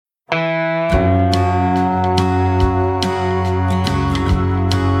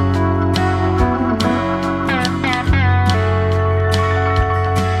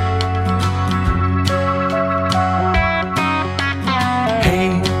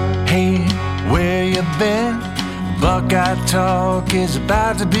Buckeye Talk is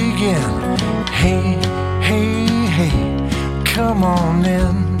about to begin. Hey, hey, hey, come on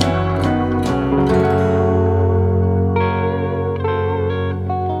in.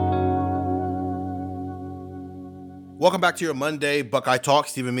 Welcome back to your Monday Buckeye Talk.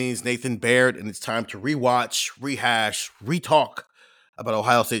 Stephen Means, Nathan Baird, and it's time to rewatch, rehash, retalk about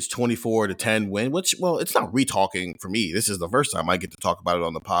Ohio State's 24-10 win, which, well, it's not retalking for me. This is the first time I get to talk about it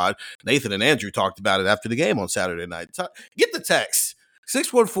on the pod. Nathan and Andrew talked about it after the game on Saturday night. Get the text,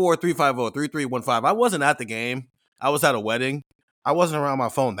 614-350-3315. I wasn't at the game. I was at a wedding. I wasn't around my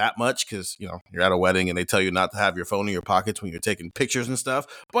phone that much because, you know, you're at a wedding and they tell you not to have your phone in your pockets when you're taking pictures and stuff.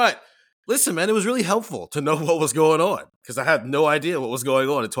 But listen, man, it was really helpful to know what was going on because I had no idea what was going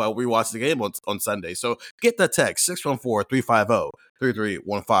on until I rewatched the game on Sunday. So get the text,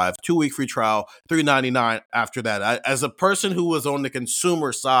 614-350-3315, 2-week free trial, $3.99 after that. As a person who was on the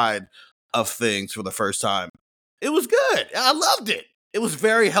consumer side of things for the first time, it was good. I loved it. It was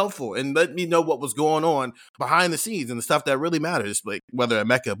very helpful and let me know what was going on behind the scenes and the stuff that really matters, like whether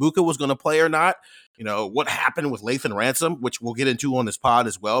Emeka Egbuka was going to play or not, you know, what happened with Lathan Ransom, which we'll get into on this pod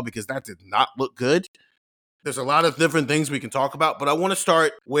as well, because that did not look good. There's a lot of different things we can talk about, but I want to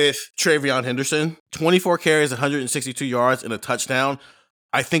start with TreVeyon Henderson. 24 carries, 162 yards, and a touchdown.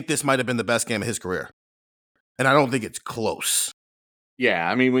 I think this might have been the best game of his career, and I don't think it's close. Yeah,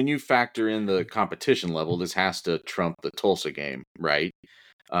 I mean, when you factor in the competition level, this has to trump the Tulsa game, right?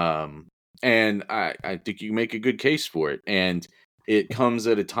 And I think you make a good case for it. And it comes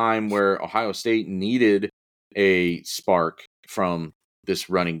at a time where Ohio State needed a spark from this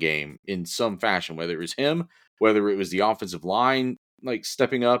running game in some fashion, whether it was him, whether it was the offensive line, like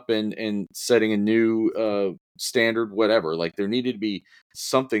stepping up and setting a new standard, whatever. Like there needed to be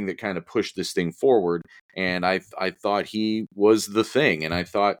something that kind of pushed this thing forward. And I thought he was the thing. And I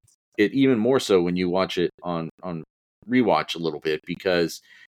thought it even more so when you watch it on rewatch a little bit, because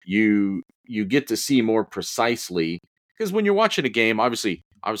you get to see more precisely, because when you're watching a game, obviously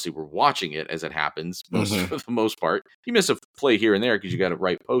we're watching it as it happens for the most part. You miss a play here and there because you got to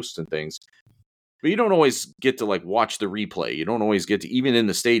write posts and things. But you don't always get to like watch the replay. You don't always get to, even in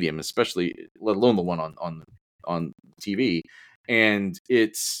the stadium, especially, let alone the one on TV. And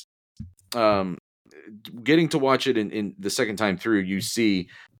it's getting to watch it in the second time through. You see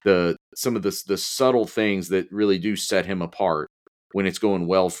some of the subtle things that really do set him apart when it's going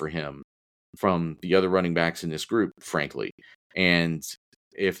well for him from the other running backs in this group, frankly. And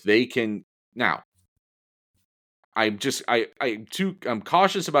if they can now. I'm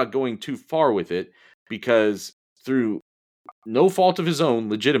cautious about going too far with it, because through no fault of his own,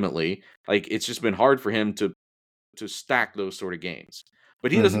 legitimately, like it's just been hard for him to stack those sort of games.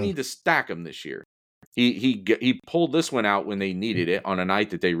 But he doesn't need to stack them this year. He pulled this one out when they needed it, on a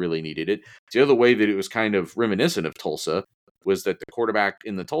night that they really needed it. The other way that it was kind of reminiscent of Tulsa was that the quarterback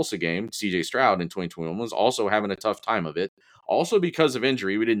in the Tulsa game, CJ Stroud in 2021, was also having a tough time of it. Also because of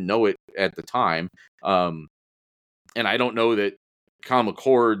injury. We didn't know it at the time. And I don't know that Kyle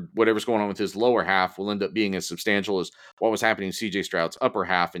McCord, whatever's going on with his lower half, will end up being as substantial as what was happening to CJ Stroud's upper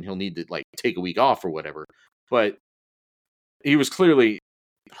half, and he'll need to like take a week off or whatever. But he was clearly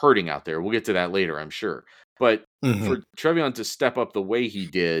hurting out there. We'll get to that later, I'm sure. But for TreVeyon to step up the way he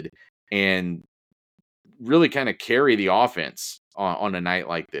did and really kind of carry the offense on a night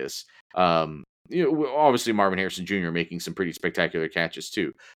like this, obviously Marvin Harrison Jr. making some pretty spectacular catches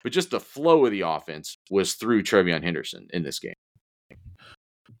too, but just the flow of the offense was through TreVeyon Henderson in this game.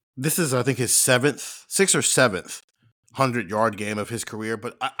 This is, I think, his sixth or seventh 100-yard game of his career.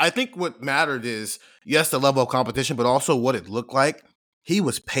 But I think what mattered is, yes, the level of competition, but also what it looked like. He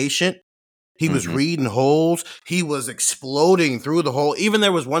was patient. He was reading holes. He was exploding through the hole. Even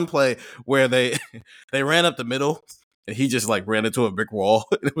there was one play where they ran up the middle and he just like ran into a brick wall.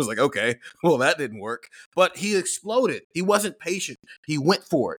 And it was like, okay, well, that didn't work. But he exploded. He wasn't patient. He went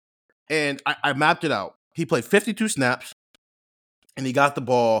for it. And I mapped it out. He played 52 snaps. And he got the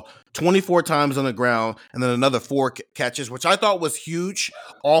ball 24 times on the ground and then another 4 catches, which I thought was huge.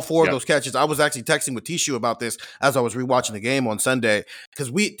 All 4 of those catches. I was actually texting with Tishu about this as I was rewatching the game on Sunday, because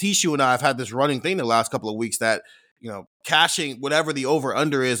Tishu and I have had this running thing the last couple of weeks that, you know, cashing whatever the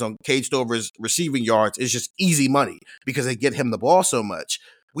over-under is on Cade Stover's receiving yards is just easy money because they get him the ball so much.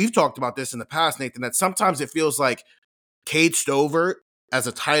 We've talked about this in the past, Nathan, that sometimes it feels like Cade Stover, as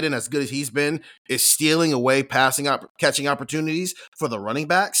a tight end, as good as he's been, is stealing away catching opportunities for the running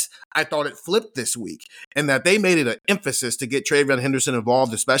backs. I thought it flipped this week, and that they made it an emphasis to get TreVeyon Henderson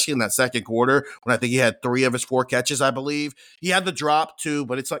involved, especially in that second quarter when I think he had 3 of his 4 catches, I believe. He had the drop too,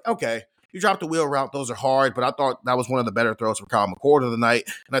 but it's like, okay, You dropped the wheel route. Those are hard, but I thought that was one of the better throws for Kyle McCord of the night.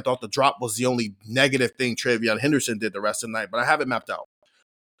 And I thought the drop was the only negative thing TreVeyon Henderson did the rest of the night, but I have it mapped out.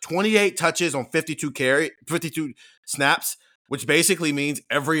 28 touches on 52 snaps, which basically means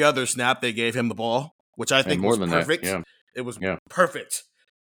every other snap they gave him the ball, which I think was perfect. It was perfect.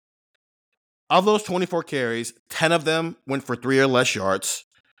 Of those 24 carries, 10 of them went for 3 or less yards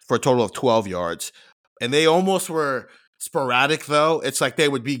for a total of 12 yards. And they almost were sporadic, though. It's like they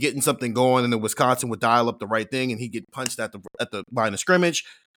would be getting something going, and then Wisconsin would dial up the right thing, and he'd get punched at the line of scrimmage.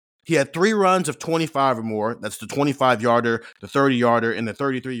 He had 3 runs of 25 or more. That's the 25-yarder, the 30-yarder, and the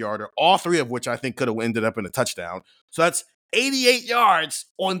 33-yarder, all 3 of which I think could have ended up in a touchdown. So that's 88 yards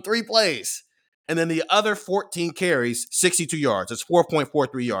on 3 plays. And then the other 14 carries, 62 yards. That's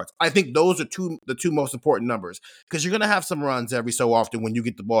 4.43 yards. I think those are the two most important numbers, because you're going to have some runs every so often when you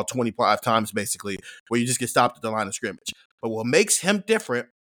get the ball 25 times, basically, where you just get stopped at the line of scrimmage. But what makes him different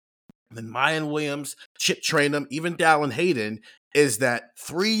than Mayan Williams, Chip Trayanum, even Dallin Hayden, is that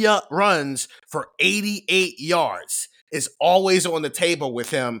 3 runs for 88 yards is always on the table with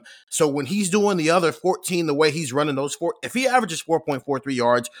him. So when he's doing the other 14, the way he's running those 4, if he averages 4.43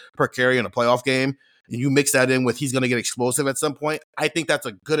 yards per carry in a playoff game, and you mix that in with he's going to get explosive at some point, I think that's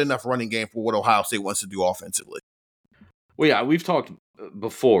a good enough running game for what Ohio State wants to do offensively. Well, yeah, we've talked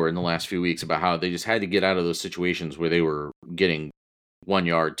before in the last few weeks about how they just had to get out of those situations where they were getting 1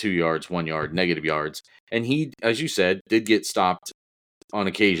 yard, 2 yards, 1 yard, negative yards. And he, as you said, did get stopped on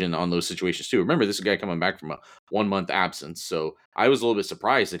occasion on those situations too. Remember, this is a guy coming back from a 1 month absence. So I was a little bit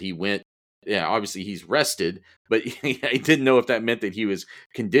surprised that he went. Yeah, obviously he's rested, but I didn't know if that meant that he was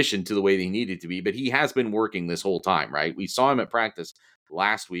conditioned to the way they needed to be. But he has been working this whole time, right? We saw him at practice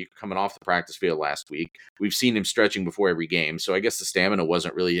last week, coming off the practice field last week. We've seen him stretching before every game. So I guess the stamina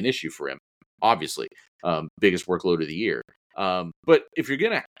wasn't really an issue for him, obviously. Biggest workload of the year. But if you're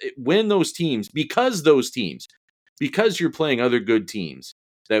going to win those teams, because you're playing other good teams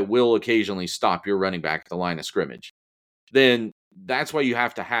that will occasionally stop your running back at the line of scrimmage, then that's why you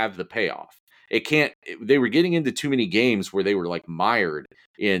have to have the payoff. They were getting into too many games where they were like mired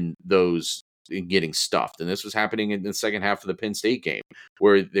in getting stuffed. And this was happening in the second half of the Penn State game,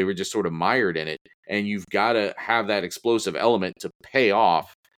 where they were just sort of mired in it. And you've got to have that explosive element to pay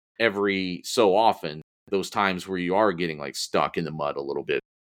off every so often, those times where you are getting like stuck in the mud a little bit.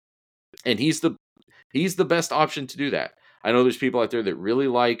 And he's the best option to do that. I know there's people out there that really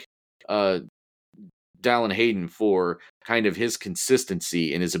like Dallin Hayden for kind of his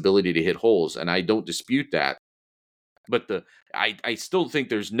consistency and his ability to hit holes, and I don't dispute that. But I still think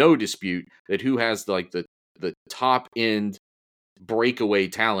there's no dispute that who has the top end breakaway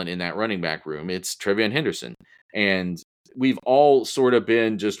talent in that running back room. It's TreVeyon Henderson, and we've all sort of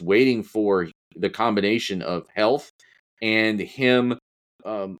been just waiting for the combination of health and him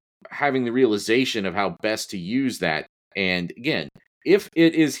having the realization of how best to use that. And again, if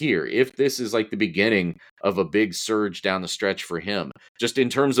it is here, if this is like the beginning of a big surge down the stretch for him, just in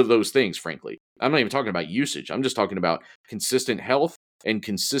terms of those things, frankly, I'm not even talking about usage. I'm just talking about consistent health and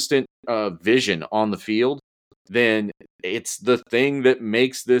consistent vision on the field, then it's the thing that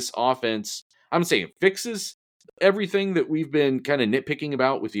makes this offense, I'm saying it fixes everything that we've been kind of nitpicking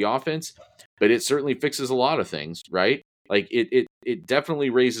about with the offense, but it certainly fixes a lot of things, right? Like it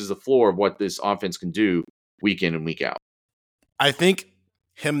definitely raises the floor of what this offense can do week in and week out. I think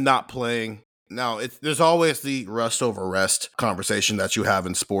him not playing now, there's always the rust over rest conversation that you have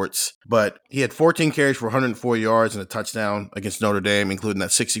in sports, but he had 14 carries for 104 yards and a touchdown against Notre Dame, including that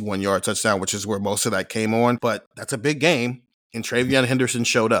 61-yard touchdown, which is where most of that came on. But that's a big game, and TreVeyon Henderson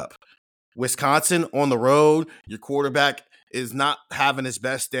showed up. Wisconsin on the road, your quarterback is not having his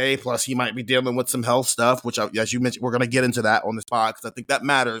best day. Plus, he might be dealing with some health stuff, which, as you mentioned, we're going to get into that on this pod because I think that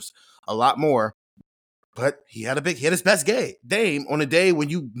matters a lot more. But he had his best game on a day when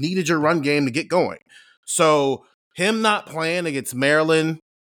you needed your run game to get going. So him not playing against Maryland,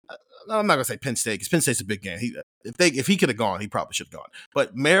 I'm not going to say Penn State because Penn State's a big game. If he could have gone, he probably should have gone.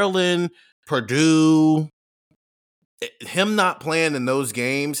 But Maryland, Purdue, him not playing in those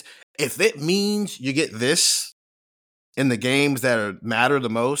games, if it means you get this in the games that matter the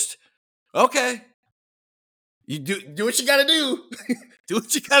most, okay. You do what you got to do. Do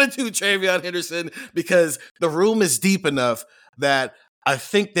what you got to do, TreVeyon Henderson, because the room is deep enough that I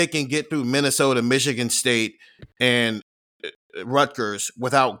think they can get through Minnesota, Michigan State, and Rutgers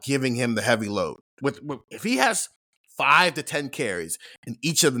without giving him the heavy load. If he has 5 to 10 carries in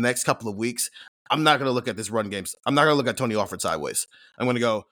each of the next couple of weeks, I'm not going to look at this run games. I'm not going to look at Tony Alford sideways. I'm going to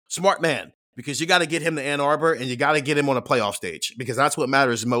go, smart man. because you got to get him to Ann Arbor and you got to get him on a playoff stage, because that's what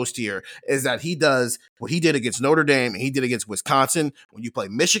matters most here, is that he does what he did against Notre Dame and he did against Wisconsin when you play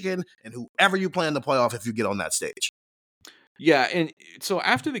Michigan and whoever you play in the playoff if you get on that stage. Yeah, and so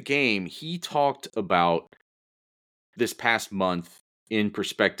after the game, he talked about this past month in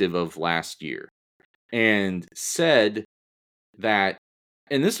perspective of last year and said that,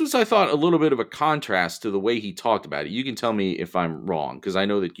 and this was, I thought, a little bit of a contrast to the way he talked about it. You can tell me if I'm wrong, because I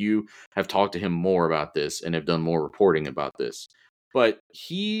know that you have talked to him more about this and have done more reporting about this. But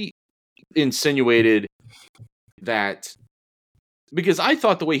he insinuated that, because I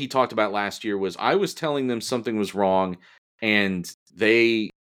thought the way he talked about last year was I was telling them something was wrong and they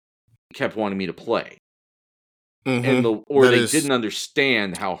kept wanting me to play. And they didn't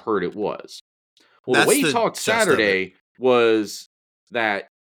understand how hurt it was. Well, the way he talked Saturday was that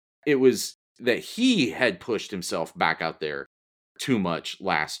it was that he had pushed himself back out there too much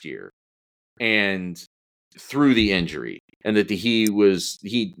last year and through the injury, and that he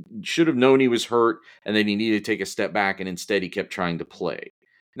should have known he was hurt and then he needed to take a step back, and instead he kept trying to play.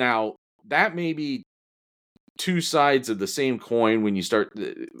 Now, that may be two sides of the same coin when you start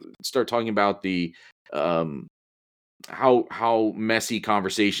talking about the how messy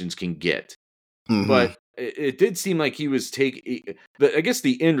conversations can get. But it did seem like he was I guess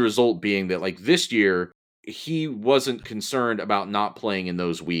the end result being that, like, this year, he wasn't concerned about not playing in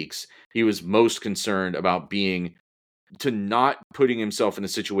those weeks. He was most concerned about not putting himself in a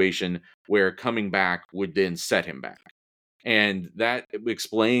situation where coming back would then set him back. And that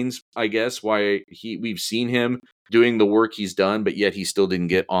explains, I guess, why we've seen him doing the work he's done, but yet he still didn't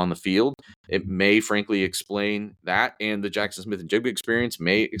get on the field. It may, frankly, explain that, and the Jackson Smith-Njigba experience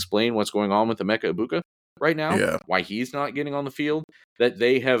may explain what's going on with Emeka Egbuka right now, why he's not getting on the field, that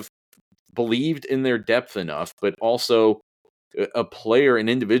they have believed in their depth enough, but also a player, an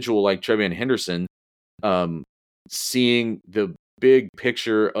individual like TreVeyon Henderson, seeing the big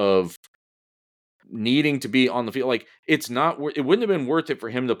picture of needing to be on the field. Like, it wouldn't have been worth it for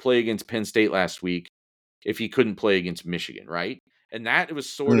him to play against Penn State last week if he couldn't play against Michigan, right? And that was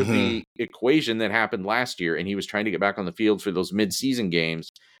sort of the equation that happened last year, and he was trying to get back on the field for those mid-season games,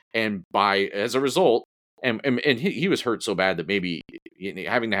 and as a result, and he was hurt so bad that maybe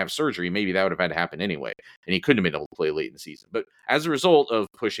having to have surgery, maybe that would have had to happen anyway, and he couldn't have been able to play late in the season. But as a result of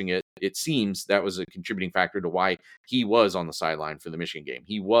pushing it, it seems that was a contributing factor to why he was on the sideline for the Michigan game.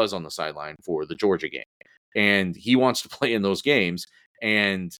 He was on the sideline for the Georgia game, and he wants to play in those games.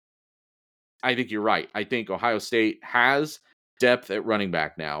 And I think you're right. I think Ohio State has depth at running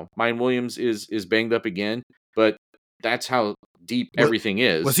back now. Miyan Williams is banged up again, but that's how deep everything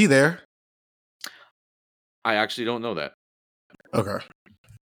is. Was he there? I actually don't know that. Okay.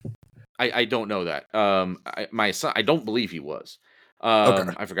 I don't know that. My son, I don't believe he was.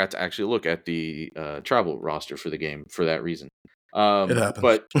 Okay. I forgot to actually look at the travel roster for the game for that reason. It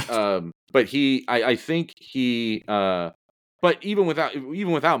happens. But I think he. But even without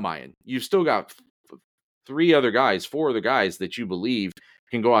Miyan, you've still got four other guys that you believe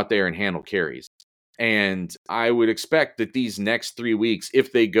can go out there and handle carries. And I would expect that these next 3 weeks,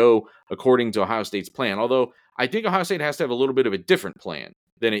 if they go according to Ohio State's plan, although I think Ohio State has to have a little bit of a different plan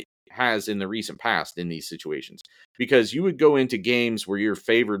than it has in the recent past in these situations, because you would go into games where you're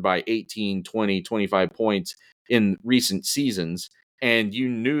favored by 18, 20, 25 points in recent seasons, and you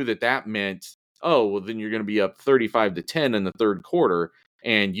knew that meant, oh, well, then you're going to be up 35-10 in the third quarter,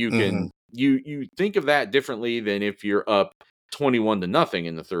 and you can you think of that differently than if you're up 21-0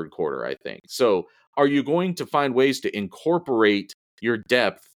 in the third quarter, I think. So are you going to find ways to incorporate your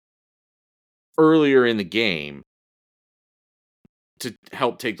depth earlier in the game to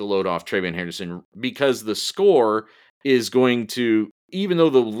help take the load off TreVeyon Henderson? Because the score is going to, even though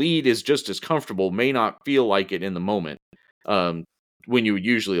the lead is just as comfortable, may not feel like it in the moment when you would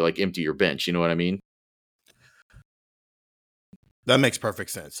usually like empty your bench. You know what I mean? That makes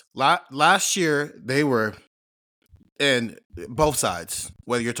perfect sense. Last year, they were, and both sides,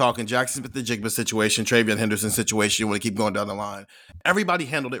 whether you're talking Jackson Smith-Njigba situation, TreVeyon Henderson situation, you want to keep going down the line, everybody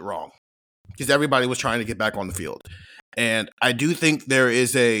handled it wrong because everybody was trying to get back on the field. And I do think there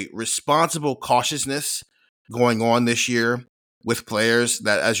is a responsible cautiousness going on this year with players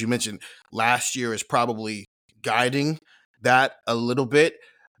that, as you mentioned, last year is probably guiding that a little bit.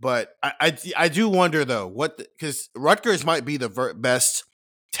 But I do wonder, though, because Rutgers might be the best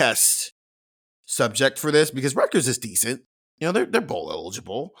test subject for this, because Rutgers is decent. You know, they're bowl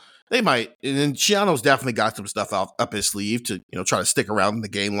eligible. They might, and then Schiano's definitely got some stuff up his sleeve to, try to stick around in the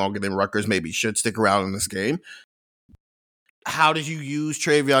game longer than Rutgers maybe should stick around in this game. how did you use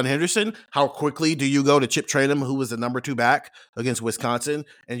TreVeyon Henderson? How quickly do you go to Chip Trayanum, who was the number 2 back against Wisconsin?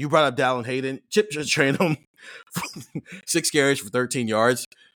 And you brought up Dallin Hayden. Chip Trayanum, 6 carries for 13 yards.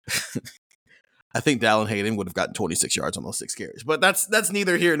 I think Dallin Hayden would have gotten 26 yards on those 6 carries, but that's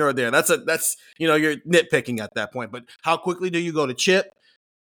neither here nor there. That's you're nitpicking at that point. But how quickly do you go to Chip?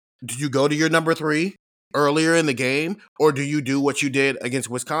 Do you go to your number 3 earlier in the game, or do you do what you did against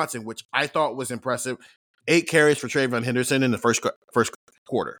Wisconsin, which I thought was impressive? 8 carries for TreVeyon Henderson in the first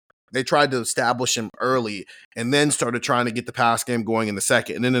quarter. They tried to establish him early and then started trying to get the pass game going in the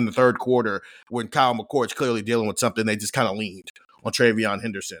second. And then in the third quarter, when Kyle McCord's clearly dealing with something, they just kind of leaned on TreVeyon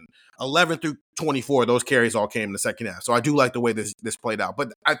Henderson. 11 through 24, those carries all came in the second half. So I do like the way this played out.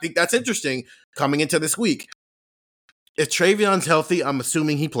 But I think that's interesting coming into this week. If TreVeyon's healthy, I'm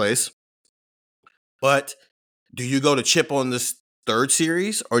assuming he plays. But do you go to Chip on this third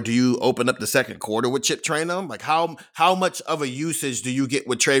series, or do you open up the second quarter with Chip Trayanum? Like how much of a usage do you get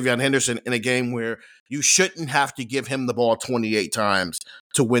with TreVeyon Henderson in a game where you shouldn't have to give him the ball 28 times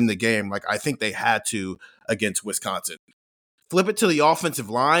to win the game? Like I think they had to against Wisconsin. Flip it to the offensive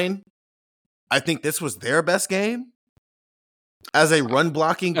line. I think this was their best game as a run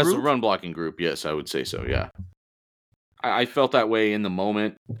blocking group. As a run blocking group, yes, I would say so. Yeah, I felt that way in the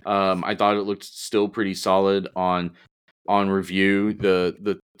moment. I thought it looked still pretty solid on review.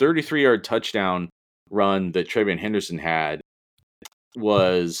 The 33-yard touchdown run that TreVeyon Henderson had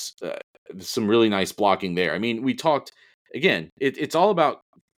was some really nice blocking there. I mean, we talked again. It's all about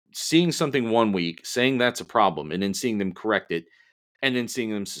seeing something one week, saying that's a problem, and then seeing them correct it, and then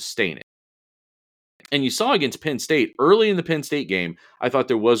seeing them sustain it. And you saw against Penn State, early in the Penn State game, I thought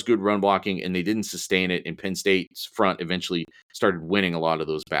there was good run blocking, and they didn't sustain it, and Penn State's front eventually started winning a lot of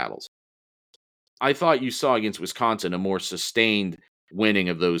those battles. I thought you saw against Wisconsin a more sustained winning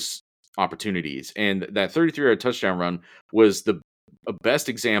of those opportunities. And that 33-yard touchdown run was the best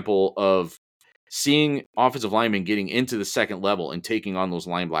example of seeing offensive linemen getting into the second level and taking on those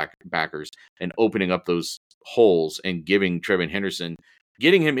linebackers and opening up those holes and giving TreVeyon Henderson,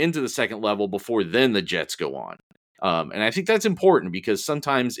 getting him into the second level before then the Jets go on. And I think that's important because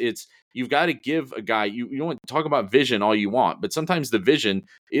sometimes you've got to give a guy, you don't want to talk about vision all you want, but sometimes the vision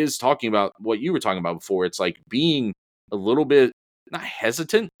is talking about what you were talking about before. It's like being a little bit, not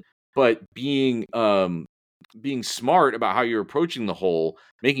hesitant, but being smart about how you're approaching the hole,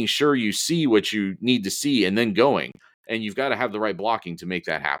 making sure you see what you need to see and then going. And you've got to have the right blocking to make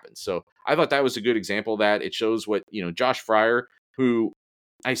that happen. So I thought that was a good example of that. It shows what, Josh Fryer, who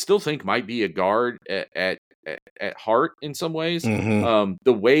I still think might be a guard at heart in some ways. Mm-hmm.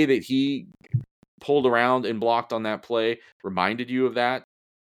 The way that he pulled around and blocked on that play reminded you of that.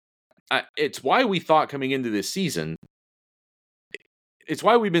 It's why we thought coming into this season, it's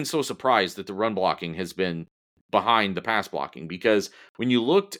why we've been so surprised that the run blocking has been behind the pass blocking, because when you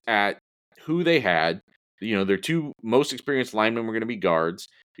looked at who they had, their 2 most experienced linemen were going to be guards.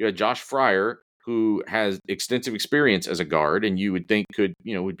 You had Josh Fryer, who has extensive experience as a guard, and you would think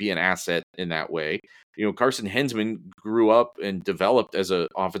would be an asset in that way. Carson Hensman grew up and developed as an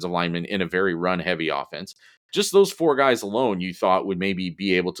offensive lineman in a very run-heavy offense. Just those 4 guys alone, you thought would maybe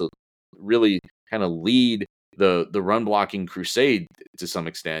be able to really kind of lead the run-blocking crusade to some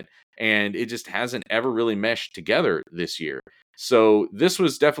extent, and it just hasn't ever really meshed together this year. So this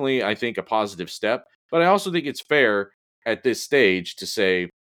was definitely, I think, a positive step, but I also think it's fair at this stage to say,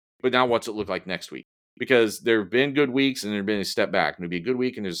 but now what's it look like next week? Because there have been good weeks and there have been a step back. And it'll be a good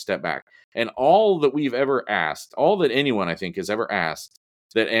week and there's a step back. And all that we've ever asked, all that anyone I think has ever asked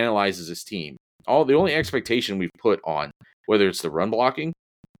that analyzes this team, the only expectation we've put on, whether it's the run blocking,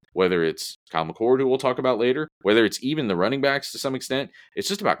 whether it's Kyle McCord, who we'll talk about later, whether it's even the running backs to some extent, it's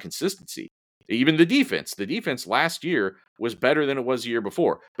just about consistency. Even the defense last year was better than it was the year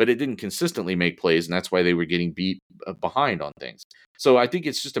before, but it didn't consistently make plays, and that's why they were getting beat behind on things. So I think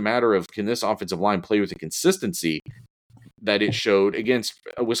it's just a matter of, can this offensive line play with the consistency that it showed against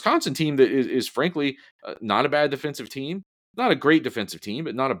a Wisconsin team that is frankly not a bad defensive team, not a great defensive team,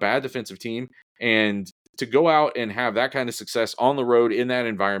 but not a bad defensive team. And to go out and have that kind of success on the road in that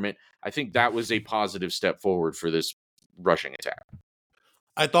environment, I think that was a positive step forward for this rushing attack.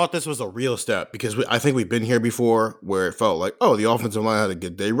 I thought this was a real step because I think we've been here before where it felt like, oh, the offensive line had a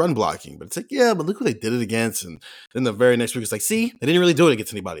good day run blocking. But it's like, yeah, but look who they did it against. And then the very next week, it's like, see, they didn't really do it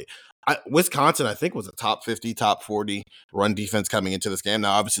against anybody. Wisconsin, I think, was a top 50, top 40 run defense coming into this game.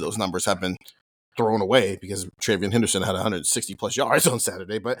 Now, obviously, those numbers have been thrown away because TreVeyon Henderson had 160-plus yards on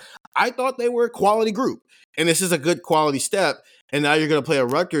Saturday. But I thought they were a quality group. And this is a good quality step. And now you're going to play a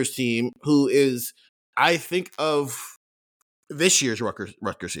Rutgers team who is, I think, of this year's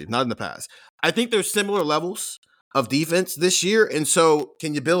Rutgers team, not in the past. I think there's similar levels of defense this year. And so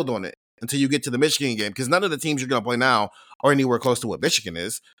can you build on it until you get to the Michigan game? Because none of the teams you're going to play now are anywhere close to what Michigan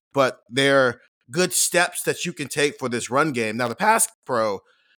is, but they're good steps that you can take for this run game. Now, the pass pro,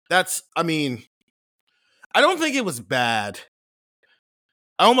 I don't think it was bad.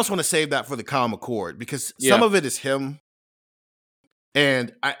 I almost want to save that for the Kyle McCord because some of it is him.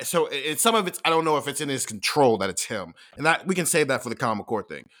 And some of it's, I don't know if it's in his control that it's him. And that we can save that for the Kyle McCord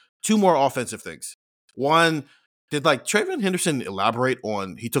thing. Two more offensive things. One, did Travion Henderson elaborate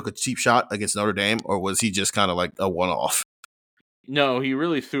on he took a cheap shot against Notre Dame, or was he just kind of like a one-off? No, he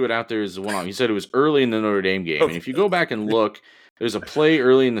really threw it out there as a one-off. He said it was early in the Notre Dame game. And if you go back and look, there's a play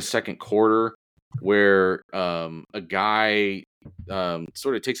early in the second quarter where a guy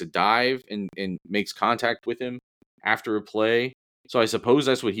sort of takes a dive and makes contact with him after a play. So I suppose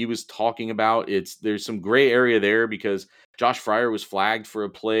that's what he was talking about. There's some gray area there because Josh Fryer was flagged for a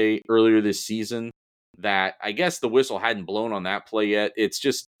play earlier this season that I guess the whistle hadn't blown on that play yet. It's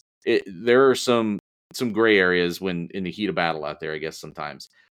just there are some gray areas when in the heat of battle out there, I guess sometimes.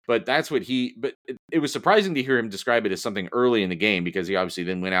 But that's what it was surprising to hear him describe it as something early in the game because he obviously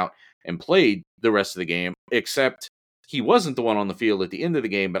then went out and played the rest of the game, except he wasn't the one on the field at the end of the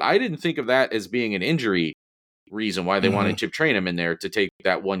game. But I didn't think of that as being an injury reason why they wanted Chip Trayanum in there to take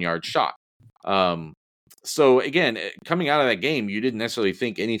that 1-yard shot. So again, coming out of that game, you didn't necessarily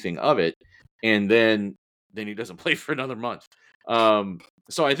think anything of it. And then he doesn't play for another month.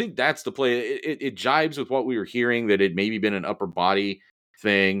 So I think that's the play. It jibes with what we were hearing, that it maybe been an upper body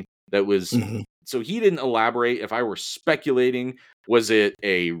thing that was. So he didn't elaborate. If I were speculating, was it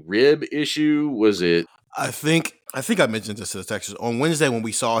a rib issue? Was it? I think I mentioned this to the Texans on Wednesday when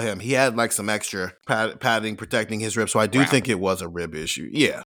we saw him. He had some extra padding protecting his rib, so I do think it was a rib issue.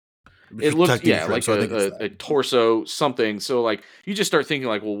 Yeah, it looked like a torso something. So you just start thinking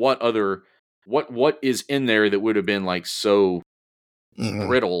well, what is in there that would have been so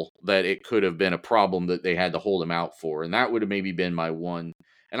brittle that it could have been a problem that they had to hold him out for, and that would have maybe been my one.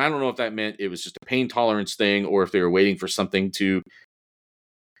 And I don't know if that meant it was just a pain tolerance thing or if they were waiting for something to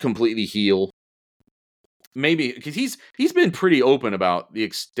completely heal. Maybe because he's been pretty open about the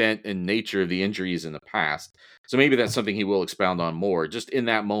extent and nature of the injuries in the past, so maybe that's something he will expound on more. Just in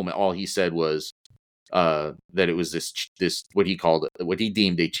that moment, all he said was that it was this what he called it, what he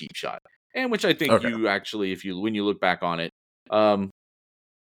deemed a cheap shot, and which I think you actually, when you look back on it,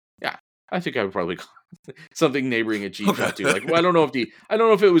 yeah, I think I would probably call something neighboring a cheap shot too. I don't know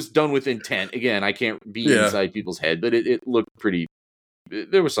if it was done with intent. Again, I can't be inside people's head, but it looked pretty.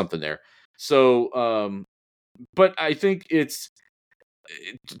 There was something there. So. But I think it's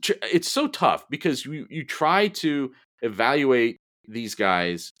so tough because you try to evaluate these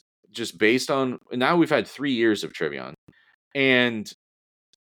guys just based on, now we've had 3 years of Travion, and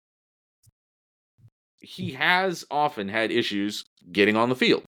he has often had issues getting on the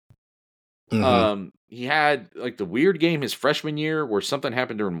field. He had the weird game his freshman year where something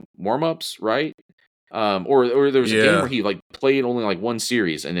happened during warmups, right? Or there was a game where he played only one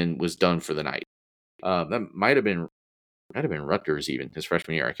series and then was done for the night. That might have been Rutgers even his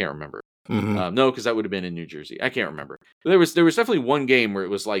freshman year. I can't remember. No, because that would have been in New Jersey. I can't remember. But there was definitely one game where it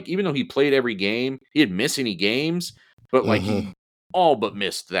was even though he played every game, he didn't miss any games, but he all but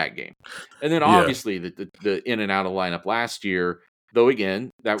missed that game. And then obviously the in and out of lineup last year, though again,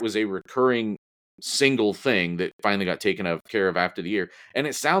 that was a recurring single thing that finally got taken care of after the year. And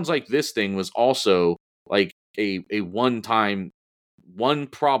it sounds like this thing was also a one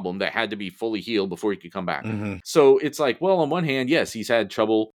problem that had to be fully healed before he could come back. So it's well, on one hand, yes, he's had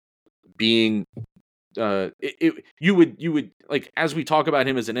trouble being you would as we talk about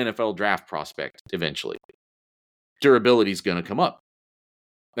him as an NFL draft prospect, eventually durability is going to come up.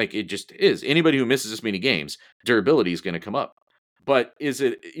 It just is. Anybody who misses this many games, durability is going to come up. But is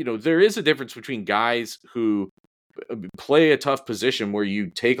it, there is a difference between guys who play a tough position where you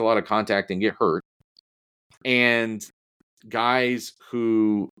take a lot of contact and get hurt, and guys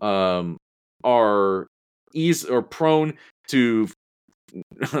who are prone to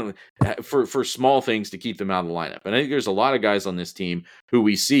for small things to keep them out of the lineup. And I think there's a lot of guys on this team who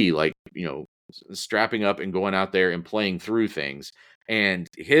we see strapping up and going out there and playing through things. And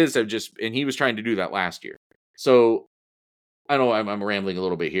he was trying to do that last year. So I know I'm rambling a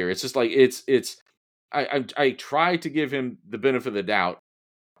little bit here. It's just I try to give him the benefit of the doubt,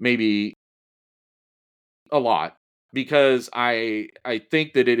 maybe a lot, because I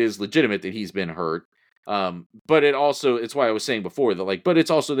think that it is legitimate that he's been hurt. But it's why I was saying before that, but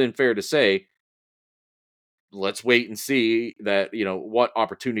it's also then fair to say, let's wait and see that, what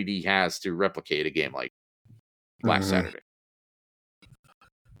opportunity he has to replicate a game like last Saturday.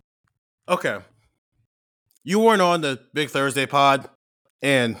 Okay. You weren't on the Big Thursday pod,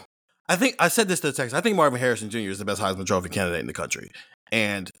 and I think I said this to the text. I think Marvin Harrison Jr. is the best Heisman Trophy candidate in the country.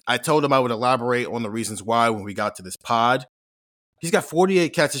 And I told him I would elaborate on the reasons why when we got to this pod. He's got 48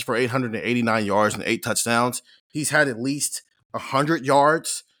 catches for 889 yards and 8 touchdowns. He's had at least 100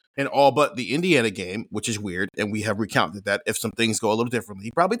 yards in all but the Indiana game, which is weird. And we have recounted that if some things go a little differently,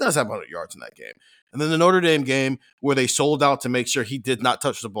 he probably does have 100 yards in that game. And then the Notre Dame game where they sold out to make sure he did not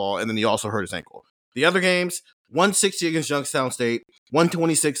touch the ball, and then he also hurt his ankle. The other games, 160 against Youngstown State,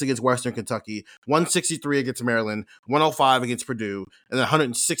 126 against Western Kentucky, 163 against Maryland, 105 against Purdue, and then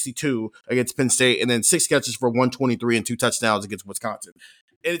 162 against Penn State, and then 6 catches for 123 and 2 touchdowns against Wisconsin.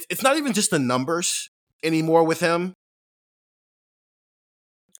 It's not even just the numbers anymore with him.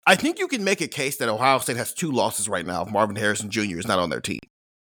 I think you can make a case that Ohio State has 2 losses right now if Marvin Harrison Jr. is not on their team.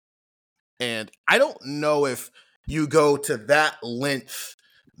 And I don't know if you go to that length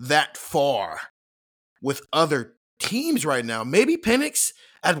that far with other teams right now. Maybe Penix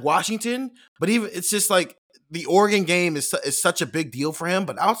at Washington, but even it's just like the Oregon game is such a big deal for him.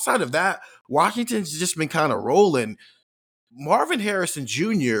 But outside of that, Washington's just been kind of rolling. Marvin Harrison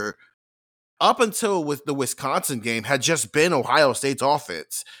Jr., up until with the Wisconsin game, had just been Ohio State's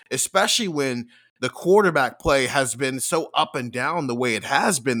offense, especially when the quarterback play has been so up and down the way it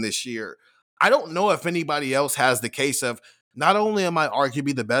has been this year. I don't know if anybody else has the case of not only am I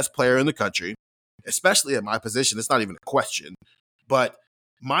arguably the best player in the country, especially at my position, it's not even a question, but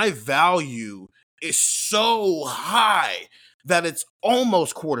my value is so high that it's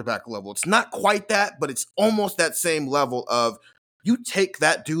almost quarterback level. It's not quite that, but it's almost that same level of you take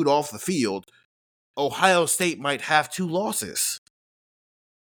that dude off the field, Ohio State might have 2 losses.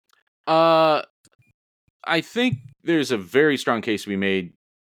 I think there's a very strong case to be made,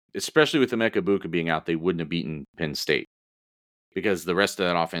 especially with Emeka Egbuka being out, they wouldn't have beaten Penn State because the rest of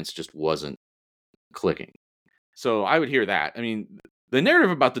that offense just wasn't clicking. So I would hear that. I mean, the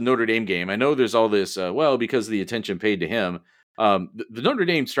narrative about the Notre Dame game, I know there's all this, because of the attention paid to him. The Notre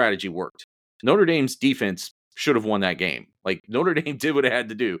Dame strategy worked. Notre Dame's defense should have won that game. Like, Notre Dame did what it had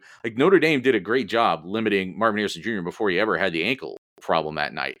to do. Like, Notre Dame did a great job limiting Marvin Harrison Jr. before he ever had the ankle problem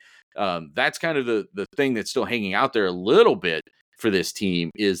that night. That's kind of the thing that's still hanging out there a little bit for this team,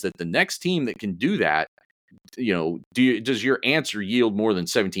 is that the next team that can do that, does your answer yield more than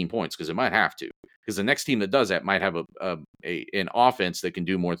 17 points? Because it might have to. Because the next team that does that might have an offense that can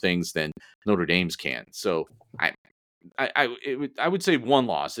do more things than Notre Dame's can. So I would say 1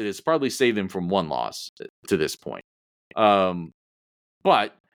 loss. It has probably saved them from 1 loss to this point.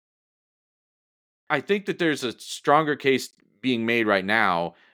 But I think that there's a stronger case being made right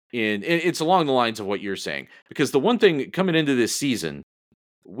now, and it's along the lines of what you're saying. Because the one thing coming into this season,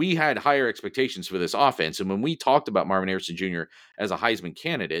 we had higher expectations for this offense. And when we talked about Marvin Harrison Jr. as a Heisman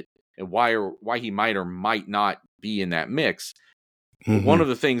candidate and why he might or might not be in that mix, one of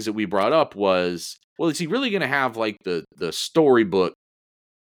the things that we brought up was, well, is he really going to have like the storybook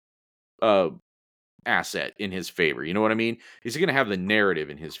asset in his favor? You know what I mean? Is he going to have the narrative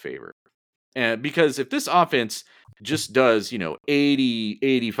in his favor? And because if this offense just does, 80,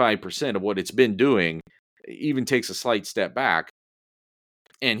 85% of what it's been doing, even takes a slight step back,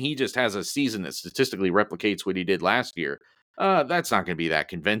 and he just has a season that statistically replicates what he did last year, that's not going to be that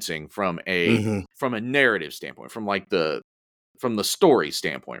convincing from a narrative standpoint, from the story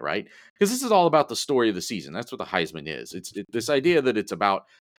standpoint, right? Because this is all about the story of the season. That's what the Heisman is. It's this idea that it's about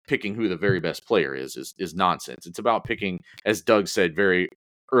picking who the very best player is nonsense. It's about picking, as Doug said very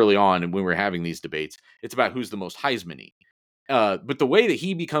early on, and when we were having these debates, it's about who's the most Heisman-y. But the way that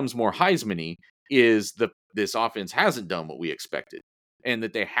he becomes more Heisman-y is this offense hasn't done what we expected, and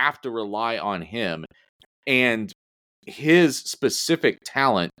that they have to rely on him and his specific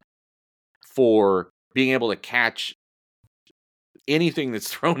talent for being able to catch anything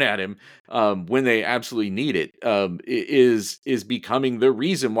that's thrown at him when they absolutely need it, is becoming the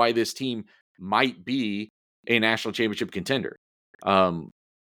reason why this team might be a national championship contender.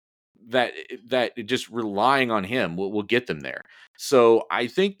 That just relying on him will get them there. So I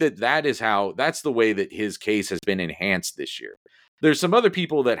think that's the way that his case has been enhanced this year. There's some other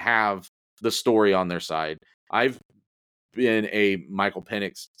people that have the story on their side. I've been a Michael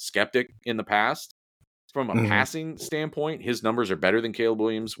Penix skeptic in the past. From a passing standpoint, his numbers are better than Caleb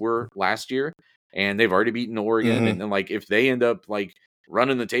Williams were last year, and they've already beaten Oregon. And like, if they end up like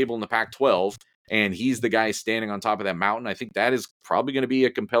running the table in the Pac-12 and he's the guy standing on top of that mountain, I think that is probably going to be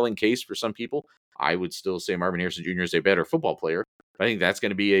a compelling case for some people. I would still say Marvin Harrison Jr. is a better football player, but I think that's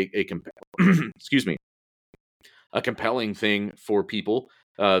going to be a compelling thing for people.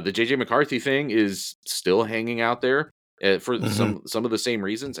 The JJ McCarthy thing is still hanging out there. for some of the same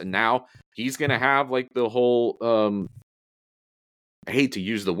reasons. And now he's going to have like the whole, I hate to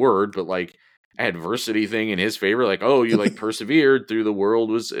use the word, but like adversity thing in his favor. Like, oh, you like persevered through the world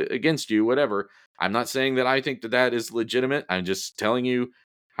was against you, whatever. I'm not saying that I think that that is legitimate. I'm just telling you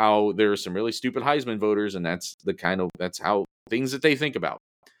how there are some really stupid Heisman voters, and that's how things that they think about.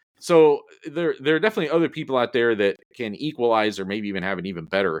 So there are definitely other people out there that can equalize or maybe even have an even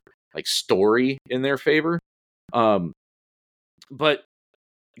better like story in their favor. But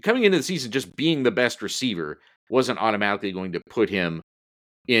coming into the season, just being the best receiver wasn't automatically going to put him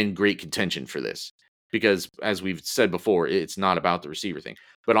in great contention for this, because as we've said before, it's not about the receiver thing.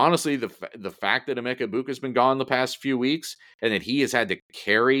 But honestly, the fact that Emeka Egbuka's been gone the past few weeks and that he has had to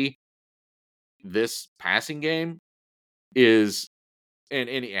carry this passing game is, and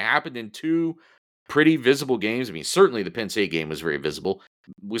it happened in two pretty visible games. I mean, certainly the Penn State game was very visible.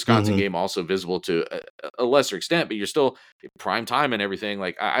 Wisconsin game also visible to a lesser extent, but you're still prime time and everything.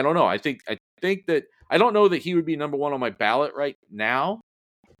 Like, I don't know. I think that I don't know that he would be number one on my ballot right now.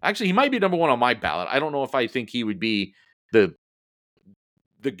 Actually, he might be number one on my ballot. I don't know if I think he would be the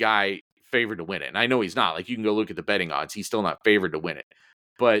guy favored to win it. And I know he's not. Like, you can go look at the betting odds. He's still not favored to win it.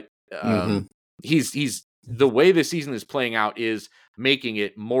 But he's the way the season is playing out is making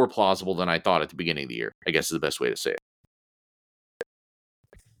it more plausible than I thought at the beginning of the year, I guess is the best way to say it.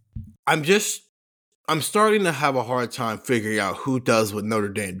 I'm starting to have a hard time figuring out who does what Notre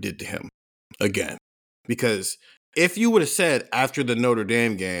Dame did to him again. Because if you would have said after the Notre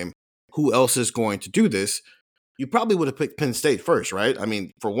Dame game, who else is going to do this, you probably would have picked Penn State first, right? I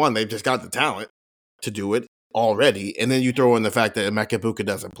mean, for one, they've just got the talent to do it already. And then you throw in the fact that Emeka Egbuka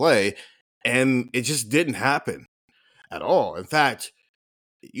doesn't play, and it just didn't happen at all. In fact,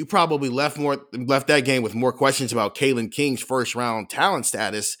 you probably left that game with more questions about Kalen King's first round talent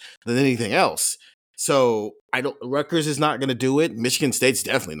status than anything else. So Rutgers is not going to do it. Michigan State's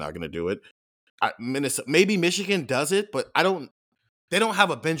definitely not going to do it. Minnesota, maybe Michigan does it, but they don't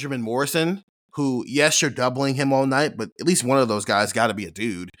have a Benjamin Morrison who, yes, you're doubling him all night, but at least one of those guys got to be a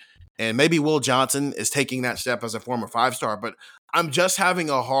dude. And maybe Will Johnson is taking that step as a former 5-star, but I'm just having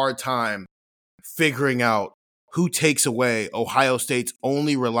a hard time figuring out who takes away Ohio State's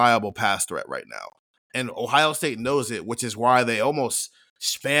only reliable pass threat right now. And Ohio State knows it, which is why they almost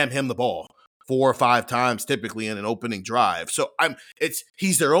spam him the ball 4 or 5 times typically in an opening drive. So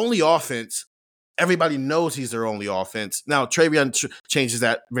he's their only offense. Everybody knows he's their only offense. Now, Travion changes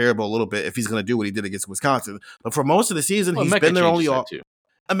that variable a little bit if he's going to do what he did against Wisconsin. But for most of the season, he's been their only offense.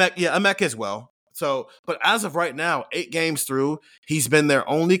 Emeka as well. So, but as of right now, 8 games through, he's been their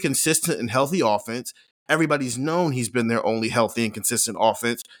only consistent and healthy offense. Everybody's known he's been their only healthy and consistent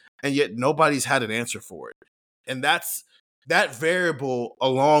offense, and yet nobody's had an answer for it. And that variable,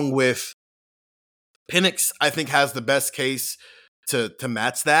 along with Penix, I think has the best case to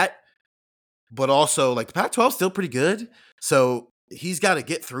match that. But also, like, the Pac-12 is still pretty good, so he's got to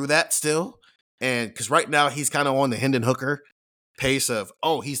get through that still. And because right now he's kind of on the Hendon Hooker pace of,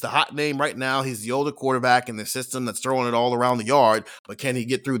 he's the hot name right now. He's the older quarterback in the system that's throwing it all around the yard, but can he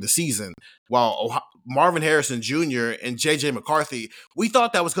get through the season? While Marvin Harrison Jr. and J.J. McCarthy, we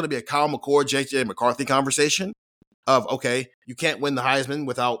thought that was going to be a Kyle McCord, J.J. McCarthy conversation of, okay, you can't win the Heisman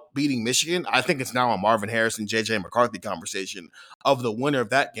without beating Michigan. I think it's now a Marvin Harrison, J.J. McCarthy conversation of the winner of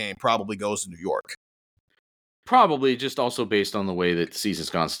that game probably goes to New York. Probably just also based on the way that the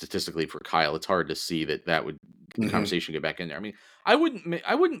season's gone statistically for Kyle. It's hard to see that would conversation get back in there. I mean, I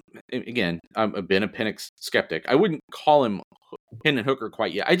wouldn't, again, I've been a Penix skeptic. I wouldn't call him Hendon Hooker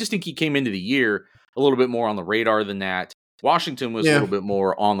quite yet. I just think he came into the year a little bit more on the radar than that. Washington was a little bit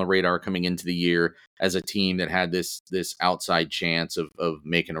more on the radar coming into the year as a team that had this outside chance of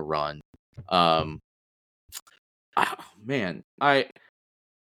making a run. Man, I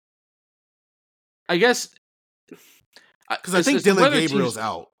guess because I think Dylan Gabriel's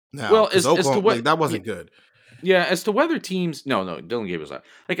out now. Well, as to what that wasn't good. Yeah, as to whether teams, no, Dylan Gabriel's out.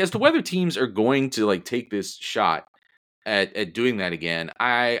 Like, as to whether teams are going to like take this shot at doing that again,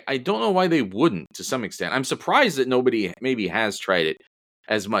 I don't know why they wouldn't to some extent. I'm surprised that nobody maybe has tried it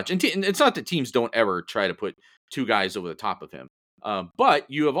as much. And it's not that teams don't ever try to put 2 guys over the top of him. But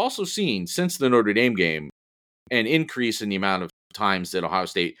you have also seen since the Notre Dame game an increase in the amount of times that Ohio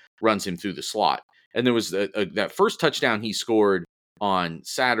State runs him through the slot. And there was that first touchdown he scored on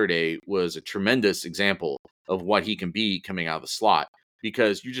Saturday was a tremendous example of what he can be coming out of the slot,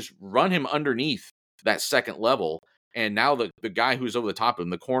 because you just run him underneath that second level. And now the guy who's over the top of him,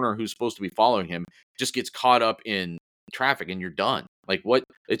 the corner who's supposed to be following him, just gets caught up in traffic and you're done. Like, what?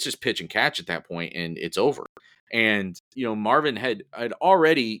 It's just pitch and catch at that point and it's over. And, Marvin had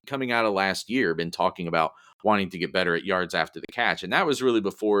already coming out of last year been talking about wanting to get better at yards after the catch. And that was really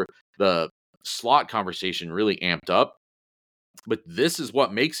before the slot conversation really amped up. But this is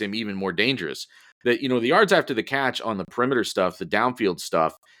what makes him even more dangerous. That, the yards after the catch on the perimeter stuff, the downfield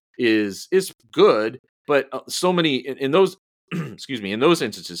stuff is good, but so many in those excuse me, in those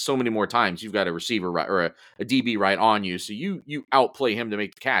instances, so many more times you've got a receiver right, or a DB right on you. So you outplay him to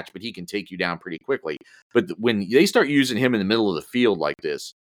make the catch, but he can take you down pretty quickly. But when they start using him in the middle of the field like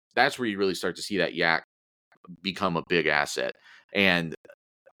this, that's where you really start to see that YAC become a big asset. And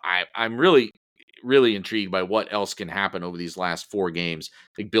I'm really, really intrigued by what else can happen over these last 4 games,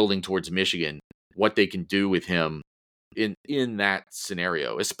 like building towards Michigan, what they can do with him in that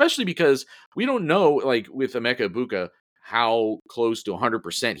scenario, especially because we don't know, like with Emeka Egbuka, how close to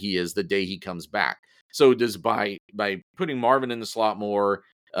 100% he is the day he comes back. So does by putting Marvin in the slot more,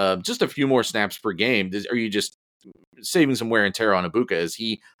 just a few more snaps per game, are you just saving some wear and tear on Egbuka as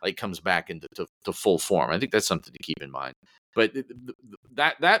he like comes back into to full form? I think that's something to keep in mind. But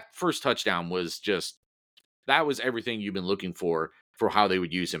that first touchdown was just, that was everything you've been looking for how they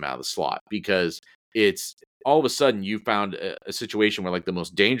would use him out of the slot, because it's all of a sudden you found a situation where like the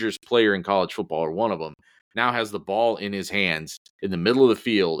most dangerous player in college football, or one of them, now has the ball in his hands in the middle of the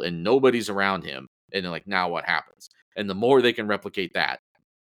field and nobody's around him. And then like, now what happens? And the more they can replicate that,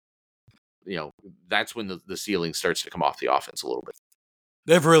 that's when the ceiling starts to come off the offense a little bit.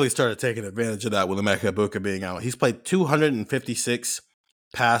 They've really started taking advantage of that with Emeka Egbuka being out. He's played 256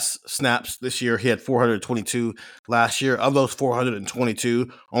 pass snaps this year. He had 422 last year. Of those 422,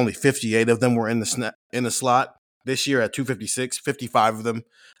 only 58 of them were in the slot. This year at 256, 55 of them